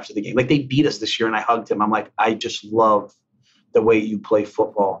hugged him after the game. They beat us this year, and I hugged him. I'm like, I just love the way you play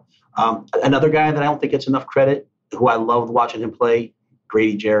football. Another guy that I don't think gets enough credit, who I loved watching him play,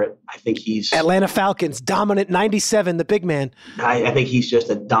 Grady Jarrett. I think he's Atlanta Falcons, dominant 97, the big man. I think he's just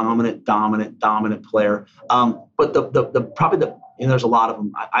a dominant player. But there's a lot of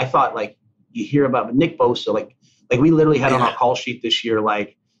them. I thought you hear about Nick Bosa, we literally had on our call sheet this year,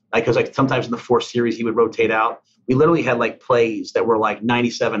 because sometimes in the 4th series he would rotate out. We literally had plays that were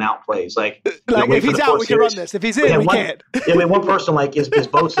 97 out plays. If he's out, we can run this. If he's in, we can't. Yeah, we person is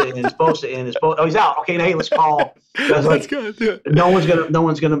Bosa in? Is Bosa in? Is Bosa? Oh, he's out. Okay, hey, let's call. That's good. Yeah. No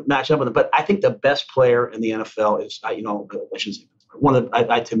one's gonna match up with him. But I think the best player in the NFL is I shouldn't say one of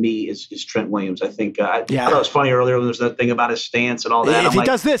the, to me is Trent Williams. I think I thought it was funny earlier when there was that thing about his stance and all that. If he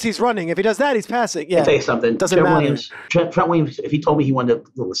does this, he's running. If he does that, he's passing. Yeah. I'll tell you something. Doesn't matter. Trent Williams, if he told me he wanted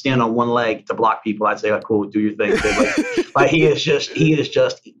to stand on one leg to block people, I'd say, cool, do your thing. He is just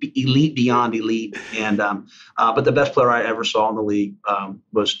elite beyond elite. And but the best player I ever saw in the league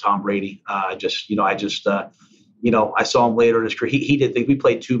was Tom Brady. I saw him later in his career. He did things. We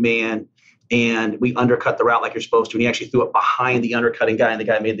played 2-man. And we undercut the route like you're supposed to. And he actually threw it behind the undercutting guy, and the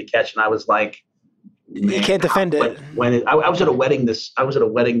guy made the catch. And I was like, you can't defend it. I was at a wedding this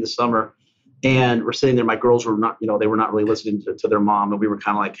summer, and we're sitting there. My girls were not, they were not really listening to their mom, and we were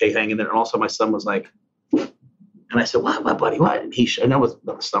kind of hey, hang in there. And also my son was like, and I said, what, buddy, what? And and that was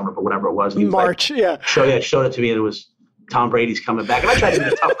not the summer, but whatever it was. And he was showed it to me, and it was Tom Brady's coming back. And I tried to be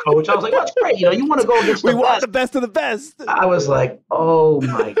a tough coach. I was like, that's great. You want to go against we want the best of the best. I was like, oh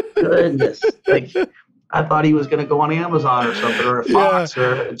my goodness. I thought he was going to go on Amazon or something, or a Fox.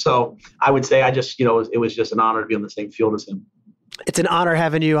 So I would say it was just an honor to be on the same field as him. It's an honor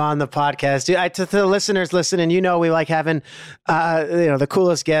having you on the podcast. To the listeners listening, we like having, the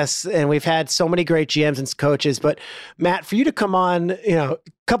coolest guests, and we've had so many great GMs and coaches. But Matt, for you to come on, a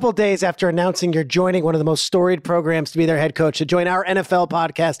couple of days after announcing you're joining one of the most storied programs to be their head coach, to join our NFL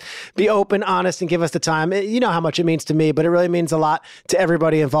podcast, be open, honest, and give us the time. You know how much it means to me, but it really means a lot to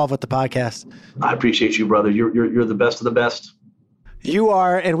everybody involved with the podcast. I appreciate you, brother. You're the best of the best. You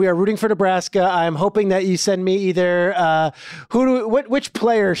are, and we are rooting for Nebraska. I'm hoping that you send me either which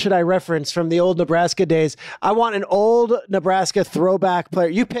player should I reference from the old Nebraska days? I want an old Nebraska throwback player.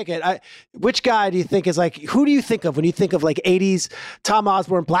 You pick it. Which guy do you think is who do you think of when you think of 80s Tom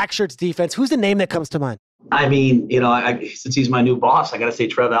Osborne, black shirts defense? Who's the name that comes to mind? I mean, since he's my new boss, I got to say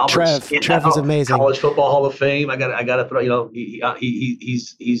Trev Alberts. Trev is amazing. College Football Hall of Fame. I got to throw.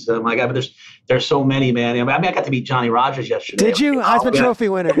 He's my guy. But there's so many, man. I got to meet Johnny Rogers yesterday. Did you? Heisman Trophy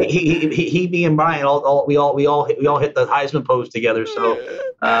winner. He, me, and Brian we all hit the Heisman pose together. So,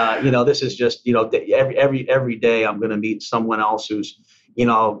 this is just every day I'm going to meet someone else who's.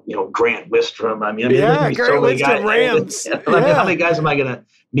 Grant Wistrom. Grant Wistrom, Rams. How many guys am I going to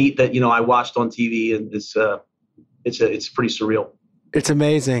meet that I watched on TV, and it's pretty surreal. It's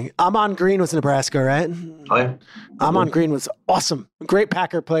amazing. Amon Green was Nebraska, right? Oh yeah. Amon Green was awesome. Great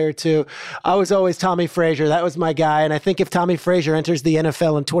Packer player, too. I was always Tommy Frazier. That was my guy. And I think if Tommy Frazier enters the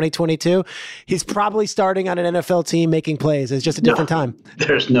NFL in 2022, he's probably starting on an NFL team making plays. It's just a different time.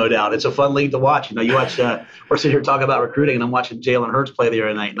 There's no doubt. It's a fun league to watch. You watch, we're sitting here talking about recruiting, and I'm watching Jalen Hurts play the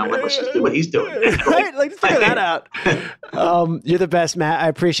other night, and I'm like, let's just do what he's doing. Right? Like, figure that out. You're the best, Matt. I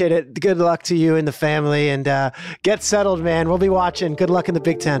appreciate it. Good luck to you and the family, and get settled, man. We'll be watching. Good luck in the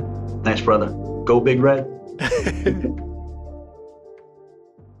Big Ten. Thanks, brother. Go Big Red.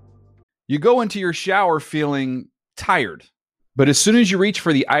 You go into your shower feeling tired, but as soon as you reach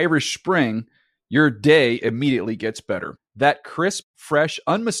for the Irish Spring, your day immediately gets better. That crisp, fresh,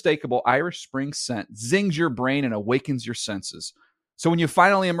 unmistakable Irish Spring scent zings your brain and awakens your senses. So when you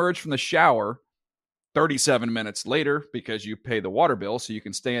finally emerge from the shower, 37 minutes later, because you pay the water bill so you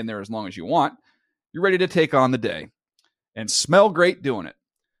can stay in there as long as you want, you're ready to take on the day. And smell great doing it.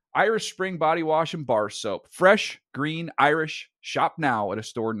 Irish Spring Body Wash and Bar Soap. Fresh, green, Irish. Shop now at a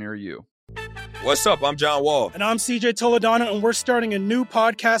store near you. What's up? I'm John Wall. And I'm CJ Toledano, and we're starting a new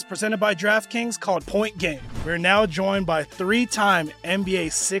podcast presented by DraftKings called Point Game. We're now joined by three-time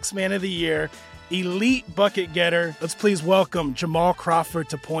NBA Sixth Man of the Year, elite bucket getter. Let's please welcome Jamal Crawford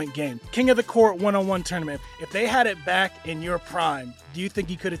to Point Game. King of the Court one-on-one tournament. If they had it back in your prime, do you think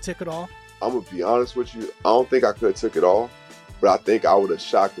you could have took it all? I'm going to be honest with you. I don't think I could have took it all, but I think I would have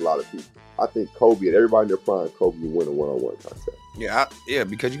shocked a lot of people. I think Kobe and everybody in their prime, Kobe would win a one-on-one contest. Yeah,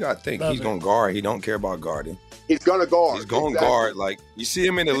 because you got to think. He's going to guard. He don't care about guarding. He's going to guard. He's going to guard. Like, you see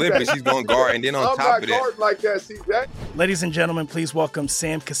him in the Olympics, he's going to guard. And then on top of that. I'm not guarding like that, CJ. Ladies and gentlemen, please welcome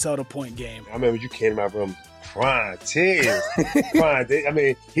Sam Cassell to Point Game. I remember you came out from prime 10. I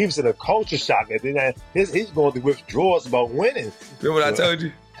mean, he was in a culture shock. And then he's going through withdrawals about winning. Remember what I told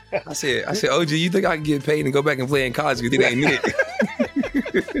you? I said, OG, you think I can get paid and go back and play in college because it ain't it?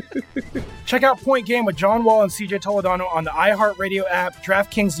 Check out Point Game with John Wall and CJ Toledano on the iHeartRadio app,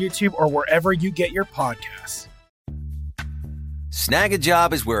 DraftKings YouTube, or wherever you get your podcasts. Snag a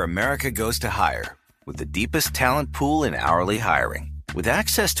Job is where America goes to hire, with the deepest talent pool in hourly hiring. With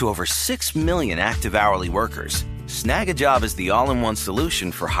access to over 6 million active hourly workers, Snag a Job is the all-in-one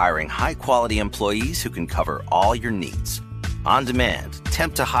solution for hiring high-quality employees who can cover all your needs. On demand,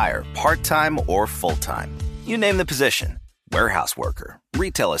 temp to hire, part-time or full-time. You name the position. Warehouse worker,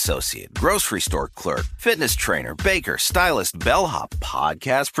 retail associate, grocery store clerk, fitness trainer, baker, stylist, bellhop,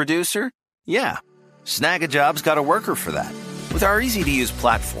 podcast producer. Yeah, Snag a Job's got a worker for that. With our easy-to-use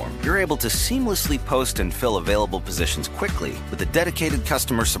platform, you're able to seamlessly post and fill available positions quickly with a dedicated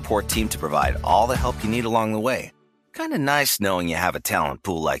customer support team to provide all the help you need along the way. Kind of nice knowing you have a talent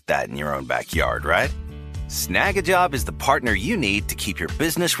pool like that in your own backyard, right? Snag a Job is the partner you need to keep your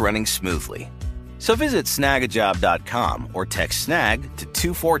business running smoothly. So visit snagajob.com or text snag to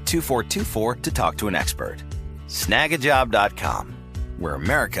 242424 to talk to an expert. Snagajob.com, where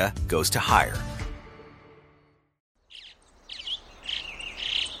America goes to hire.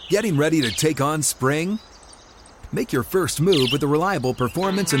 Getting ready to take on spring? Make your first move with the reliable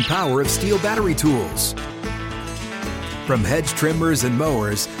performance and power of Steel battery tools. From hedge trimmers and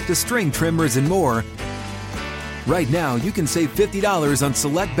mowers to string trimmers and more, right now you can save $50 on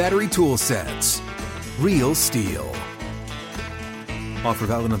select battery tool sets. Real Steel. Offer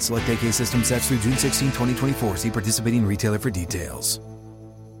valid on select AK system sets through June 16, 2024. See participating retailer for details.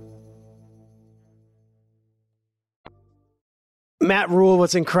 Matt Rhule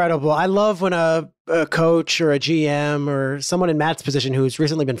was incredible. I love when a coach or a GM or someone in Matt's position who's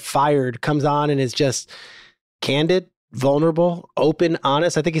recently been fired comes on and is just candid, vulnerable, open,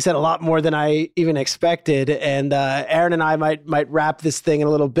 honest. I think he said a lot more than I even expected. And Aaron and I might wrap this thing in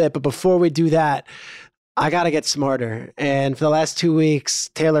a little bit. But before we do that, I got to get smarter. And for the last 2 weeks,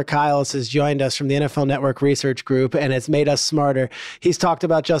 Taylor Kyles has joined us from the NFL Network Research Group and has made us smarter. He's talked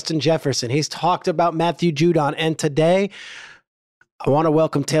about Justin Jefferson. He's talked about Matthew Judon. And today, I want to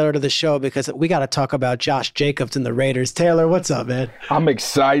welcome Taylor to the show because we got to talk about Josh Jacobs and the Raiders. Taylor, what's up, man? I'm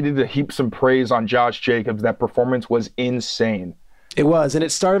excited to heap some praise on Josh Jacobs. That performance was insane. It was, and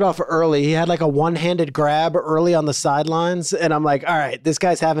it started off early. He had like a one-handed grab early on the sidelines, and I'm like, all right, this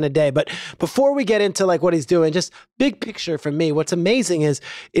guy's having a day. But before we get into like what he's doing, just big picture for me, what's amazing is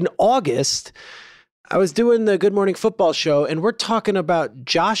in August, I was doing the Good Morning Football show, and we're talking about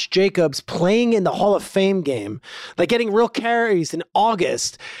Josh Jacobs playing in the Hall of Fame game, like getting real carries in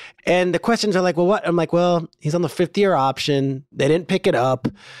August. And the questions are like, well, what? I'm like, well, he's on the fifth-year option. They didn't pick it up.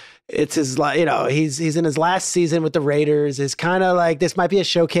 It's his, he's in his last season with the Raiders. It's kind of like this might be a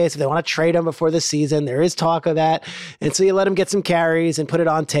showcase if they want to trade him before the season. There is talk of that. And so you let him get some carries and put it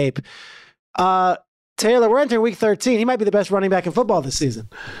on tape. Taylor, we're entering week 13. He might be the best running back in football this season.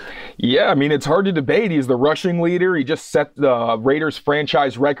 Yeah, I mean, it's hard to debate. He's the rushing leader. He just set the Raiders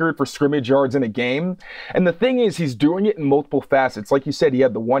franchise record for scrimmage yards in a game. And the thing is, he's doing it in multiple facets. Like you said, he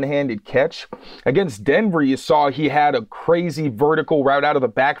had the one-handed catch. Against Denver, you saw he had a crazy vertical route out of the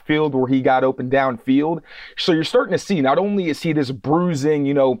backfield where he got open downfield. So you're starting to see, not only is he this bruising,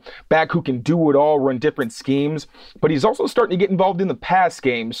 back who can do it all, run different schemes, but he's also starting to get involved in the pass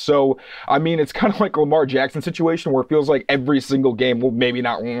game. So, I mean, it's kind of like a Lamar Jackson situation where it feels like every single game, well, maybe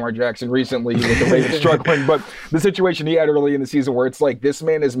not Lamar Jackson recently with the Ravens struggling, but the situation he had early in the season where it's like this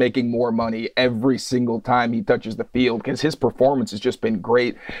man is making more money every single time he touches the field because his performance has just been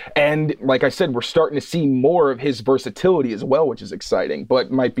great. And like I said, we're starting to see more of his versatility as well, which is exciting,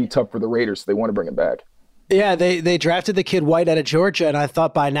 but might be tough for the Raiders, so they want to bring him back. Yeah, they drafted the kid White out of Georgia, and I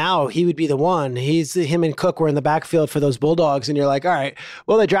thought by now he would be the one. Him and Cook were in the backfield for those Bulldogs, and you're like, all right,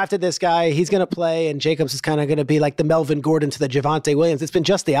 well, they drafted this guy. He's going to play, and Jacobs is kind of going to be like the Melvin Gordon to the Javonte Williams. It's been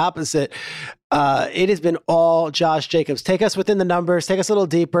just the opposite. It has been all Josh Jacobs. Take us within the numbers. Take us a little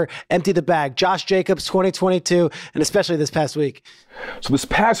deeper. Empty the bag. Josh Jacobs, 2022, and especially this past week. So this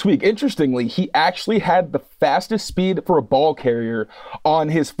past week, interestingly, he actually had the fastest speed for a ball carrier on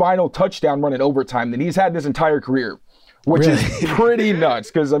his final touchdown run in overtime than he's had his entire career, which is pretty nuts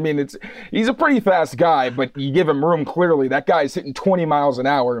because, I mean, he's a pretty fast guy, but you give him room clearly. That guy's hitting 20 miles an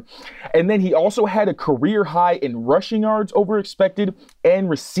hour. And then he also had a career high in rushing yards over expected and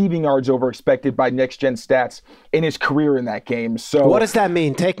receiving yards over expected by Next Gen Stats in his career in that game. So what does that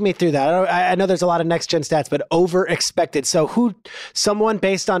mean? Take me through that. I know there's a lot of Next Gen Stats, but over expected. So someone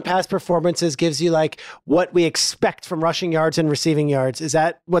based on past performances gives you like what we expect from rushing yards and receiving yards. Is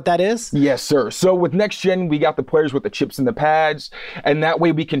that what that is? Yes, sir. So with Next Gen, we got the players with the chips in the pads, and that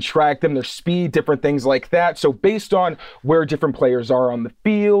way we can track them, their speed, different things like that. So based on where different players are on the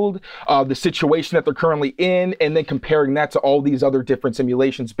field, the situation that they're currently in, and then comparing that to all these other different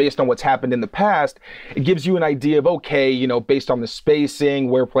simulations based on what's happened in the past, it gives you an idea of, okay, based on the spacing,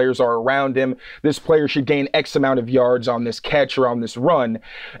 where players are around him, this player should gain X amount of yards on this catch or on this run.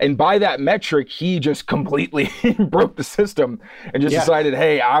 And by that metric, he just completely broke the system and just decided,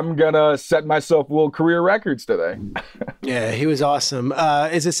 hey, I'm going to set myself little career records today. Yeah, he was awesome.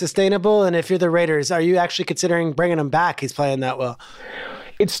 Is it sustainable? And if you're the Raiders, are you actually considering bringing him back? He's playing that well.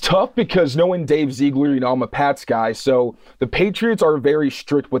 It's tough because knowing Dave Ziegler, I'm a Pats guy, so the Patriots are very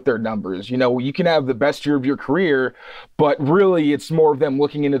strict with their numbers. You can have the best year of your career, but really it's more of them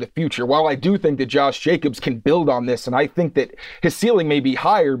looking into the future. While I do think that Josh Jacobs can build on this, and I think that his ceiling may be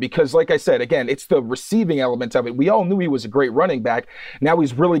higher because, like I said, again, it's the receiving element of it. We all knew he was a great running back. Now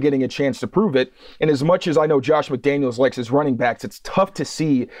he's really getting a chance to prove it. And as much as I know Josh McDaniels likes his running backs, it's tough to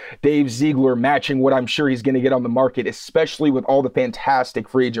see Dave Ziegler matching what I'm sure he's going to get on the market, especially with all the fantastic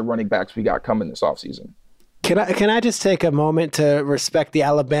free agent running backs we got coming this offseason. Can I just take a moment to respect the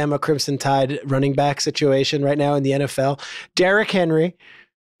Alabama Crimson Tide running back situation right now in the NFL? Derrick Henry,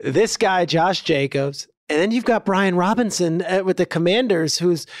 this guy, Josh Jacobs, and then you've got Brian Robinson with the Commanders,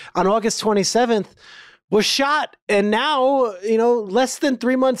 who's on August 27th was shot. And now, less than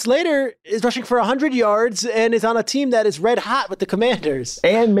 3 months later, is rushing for 100 yards and is on a team that is red hot with the Commanders.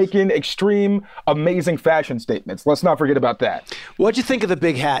 And making extreme, amazing fashion statements. Let's not forget about that. What'd you think of the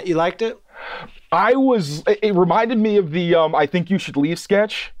big hat? You liked it? It reminded me of the I Think You Should Leave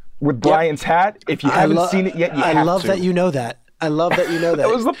sketch with Brian's hat. If you haven't seen it yet, you have to. I love that you know that. I love that you know that. That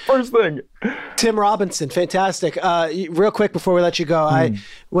was the first thing. Tim Robinson, fantastic. Real quick before we let you go, I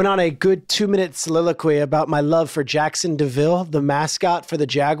went on a good 2-minute soliloquy about my love for Jaxson Ville, the mascot for the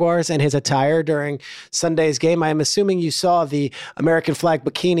Jaguars, and his attire during Sunday's game. I am assuming you saw the American flag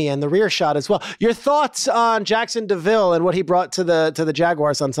bikini and the rear shot as well. Your thoughts on Jaxson Ville and what he brought to the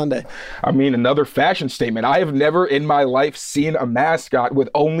Jaguars on Sunday? I mean, another fashion statement. I have never in my life seen a mascot with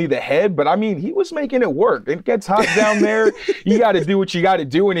only the head, but I mean, he was making it work. It gets hot down there. You got to do what you got to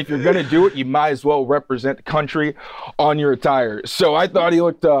do, and if you're going to do it, you might as well represent the country on your attire. So I thought he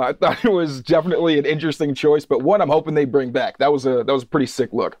looked. I thought it was definitely an interesting choice, but one I'm hoping they bring back. That was a pretty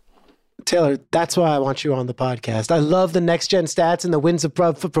sick look. Taylor, that's why I want you on the podcast. I love the Next Gen Stats and the wins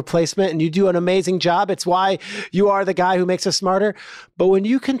above replacement, and you do an amazing job. It's why you are the guy who makes us smarter. But when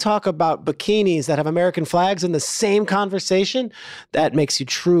you can talk about bikinis that have American flags in the same conversation, that makes you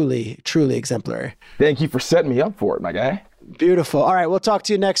truly, truly exemplary. Thank you for setting me up for it, my guy. Beautiful. All right, we'll talk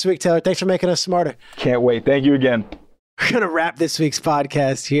to you next week, Taylor. Thanks for making us smarter. Can't wait. Thank you again. We're going to wrap this week's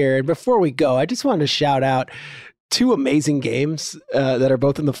podcast here. And before we go, I just wanted to shout out 2 amazing games that are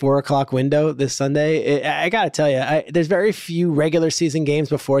both in the 4 o'clock window this Sunday. I got to tell you, there's very few regular season games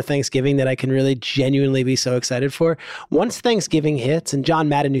before Thanksgiving that I can really genuinely be so excited for. Once Thanksgiving hits, and John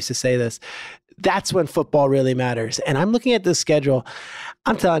Madden used to say this, That's when football really matters. And I'm looking at this schedule.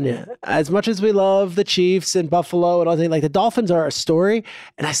 I'm telling you, as much as we love the Chiefs and Buffalo and all that, like the Dolphins are a story,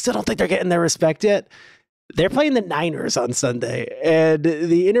 and I still don't think they're getting their respect yet. They're playing the Niners on Sunday, and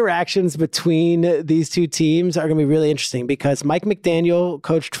the interactions between these two teams are going to be really interesting because Mike McDaniel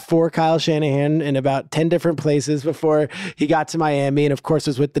coached for Kyle Shanahan in about 10 different places before he got to Miami, and of course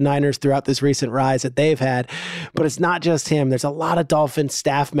was with the Niners throughout this recent rise that they've had. But it's not just him. There's a lot of Dolphins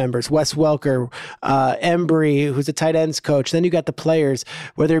staff members, Wes Welker, Embry, who's a tight ends coach. Then you got the players,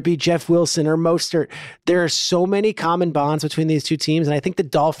 whether it be Jeff Wilson or Mostert. There are so many common bonds between these two teams, and I think the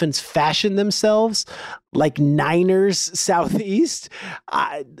Dolphins fashion themselves like Niners Southeast.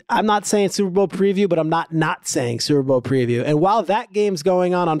 I'm not saying Super Bowl preview, but I'm not saying Super Bowl preview. And while that game's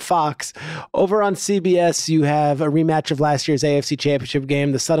going on Fox, over on CBS, you have a rematch of last year's AFC Championship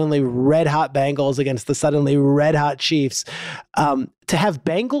game, the suddenly red-hot Bengals against the suddenly red-hot Chiefs. To have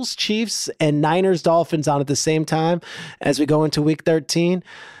Bengals, Chiefs, and Niners Dolphins on at the same time as we go into Week 13,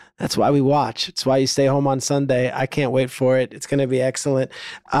 that's why we watch. It's why you stay home on Sunday. I can't wait for it. It's going to be excellent.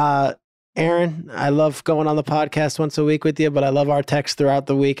 Aaron, I love going on the podcast once a week with you, but I love our texts throughout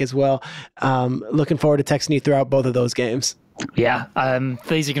the week as well. Looking forward to texting you throughout both of those games. Yeah,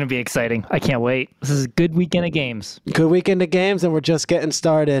 these are going to be exciting. I can't wait. This is a good weekend of games. Good weekend of games, and we're just getting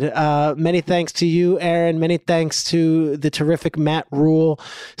started. Many thanks to you, Aaron. Many thanks to the terrific Matt Rhule.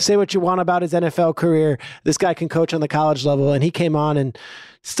 Say what you want about his NFL career. This guy can coach on the college level, and he came on and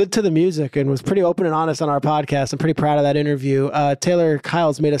stood to the music and was pretty open and honest on our podcast. I'm pretty proud of that interview. Taylor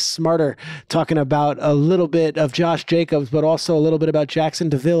Kyles made us smarter talking about a little bit of Josh Jacobs, but also a little bit about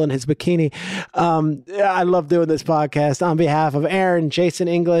Jaxson DeVille and his bikini. I love doing this podcast. On behalf of Aaron, Jason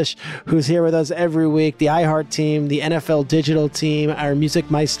English, who's here with us every week, the iHeart team, the NFL digital team, our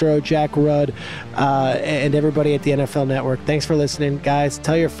music maestro, Jack Rudd, and everybody at the NFL Network. Thanks for listening, guys.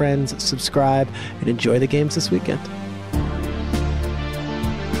 Tell your friends, subscribe, and enjoy the games this weekend.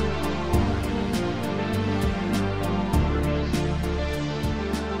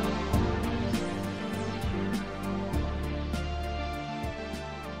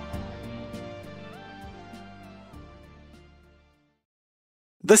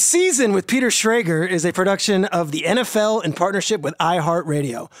 The Season with Peter Schrager is a production of the NFL in partnership with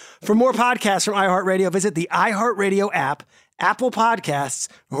iHeartRadio. For more podcasts from iHeartRadio, visit the iHeartRadio app, Apple Podcasts,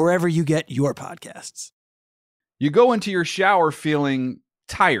 or wherever you get your podcasts. You go into your shower feeling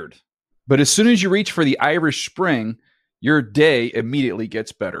tired, but as soon as you reach for the Irish Spring, your day immediately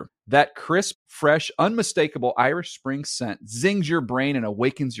gets better. That crisp, fresh, unmistakable Irish Spring scent zings your brain and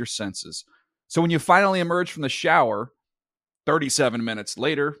awakens your senses. So when you finally emerge from the shower 37 minutes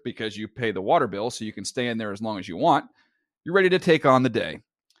later, because you pay the water bill so you can stay in there as long as you want, you're ready to take on the day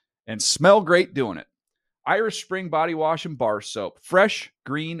and smell great doing it. Irish Spring Body Wash and Bar Soap. Fresh,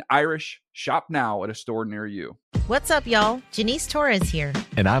 green, Irish. Shop now at a store near you. What's up, y'all? Janice Torres here.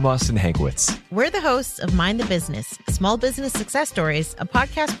 And I'm Austin Hankwitz. We're the hosts of Mind the Business, Small Business Success Stories, a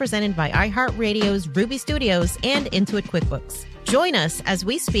podcast presented by iHeartRadio's Ruby Studios and Intuit QuickBooks. Join us as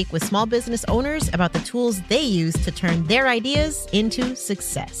we speak with small business owners about the tools they use to turn their ideas into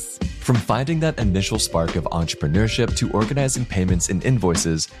success. From finding that initial spark of entrepreneurship to organizing payments and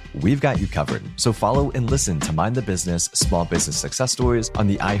invoices, we've got you covered. So follow and listen to Mind the Business Small Business Success Stories on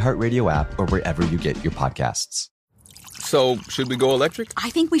the iHeartRadio app or wherever you get your podcasts. So, should we go electric? I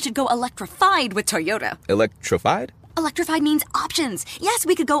think we should go electrified with Toyota. Electrified? Electrified means options. Yes,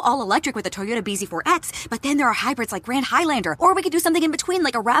 we could go all electric with the Toyota BZ4X, but then there are hybrids like Grand Highlander, or we could do something in between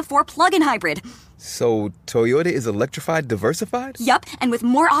like a RAV4 plug-in hybrid. So, Toyota is electrified diversified? Yup, and with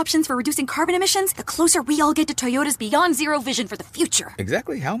more options for reducing carbon emissions, the closer we all get to Toyota's Beyond Zero vision for the future.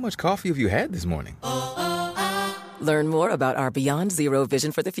 Exactly how much coffee have you had this morning? Learn more about our Beyond Zero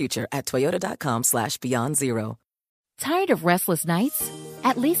vision for the future at toyota.com/Beyond Zero. Tired of restless nights?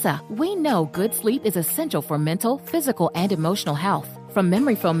 At Leesa, we know good sleep is essential for mental, physical, and emotional health. From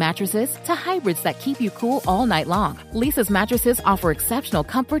memory foam mattresses to hybrids that keep you cool all night long, Leesa's mattresses offer exceptional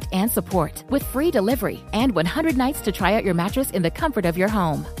comfort and support with free delivery and 100 nights to try out your mattress in the comfort of your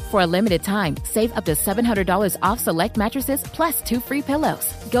home. For a limited time, save up to $700 off select mattresses plus 2 free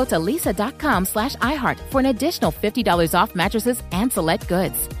pillows. Go to leesa.com/iHeart for an additional $50 off mattresses and select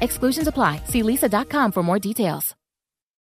goods. Exclusions apply. See leesa.com for more details.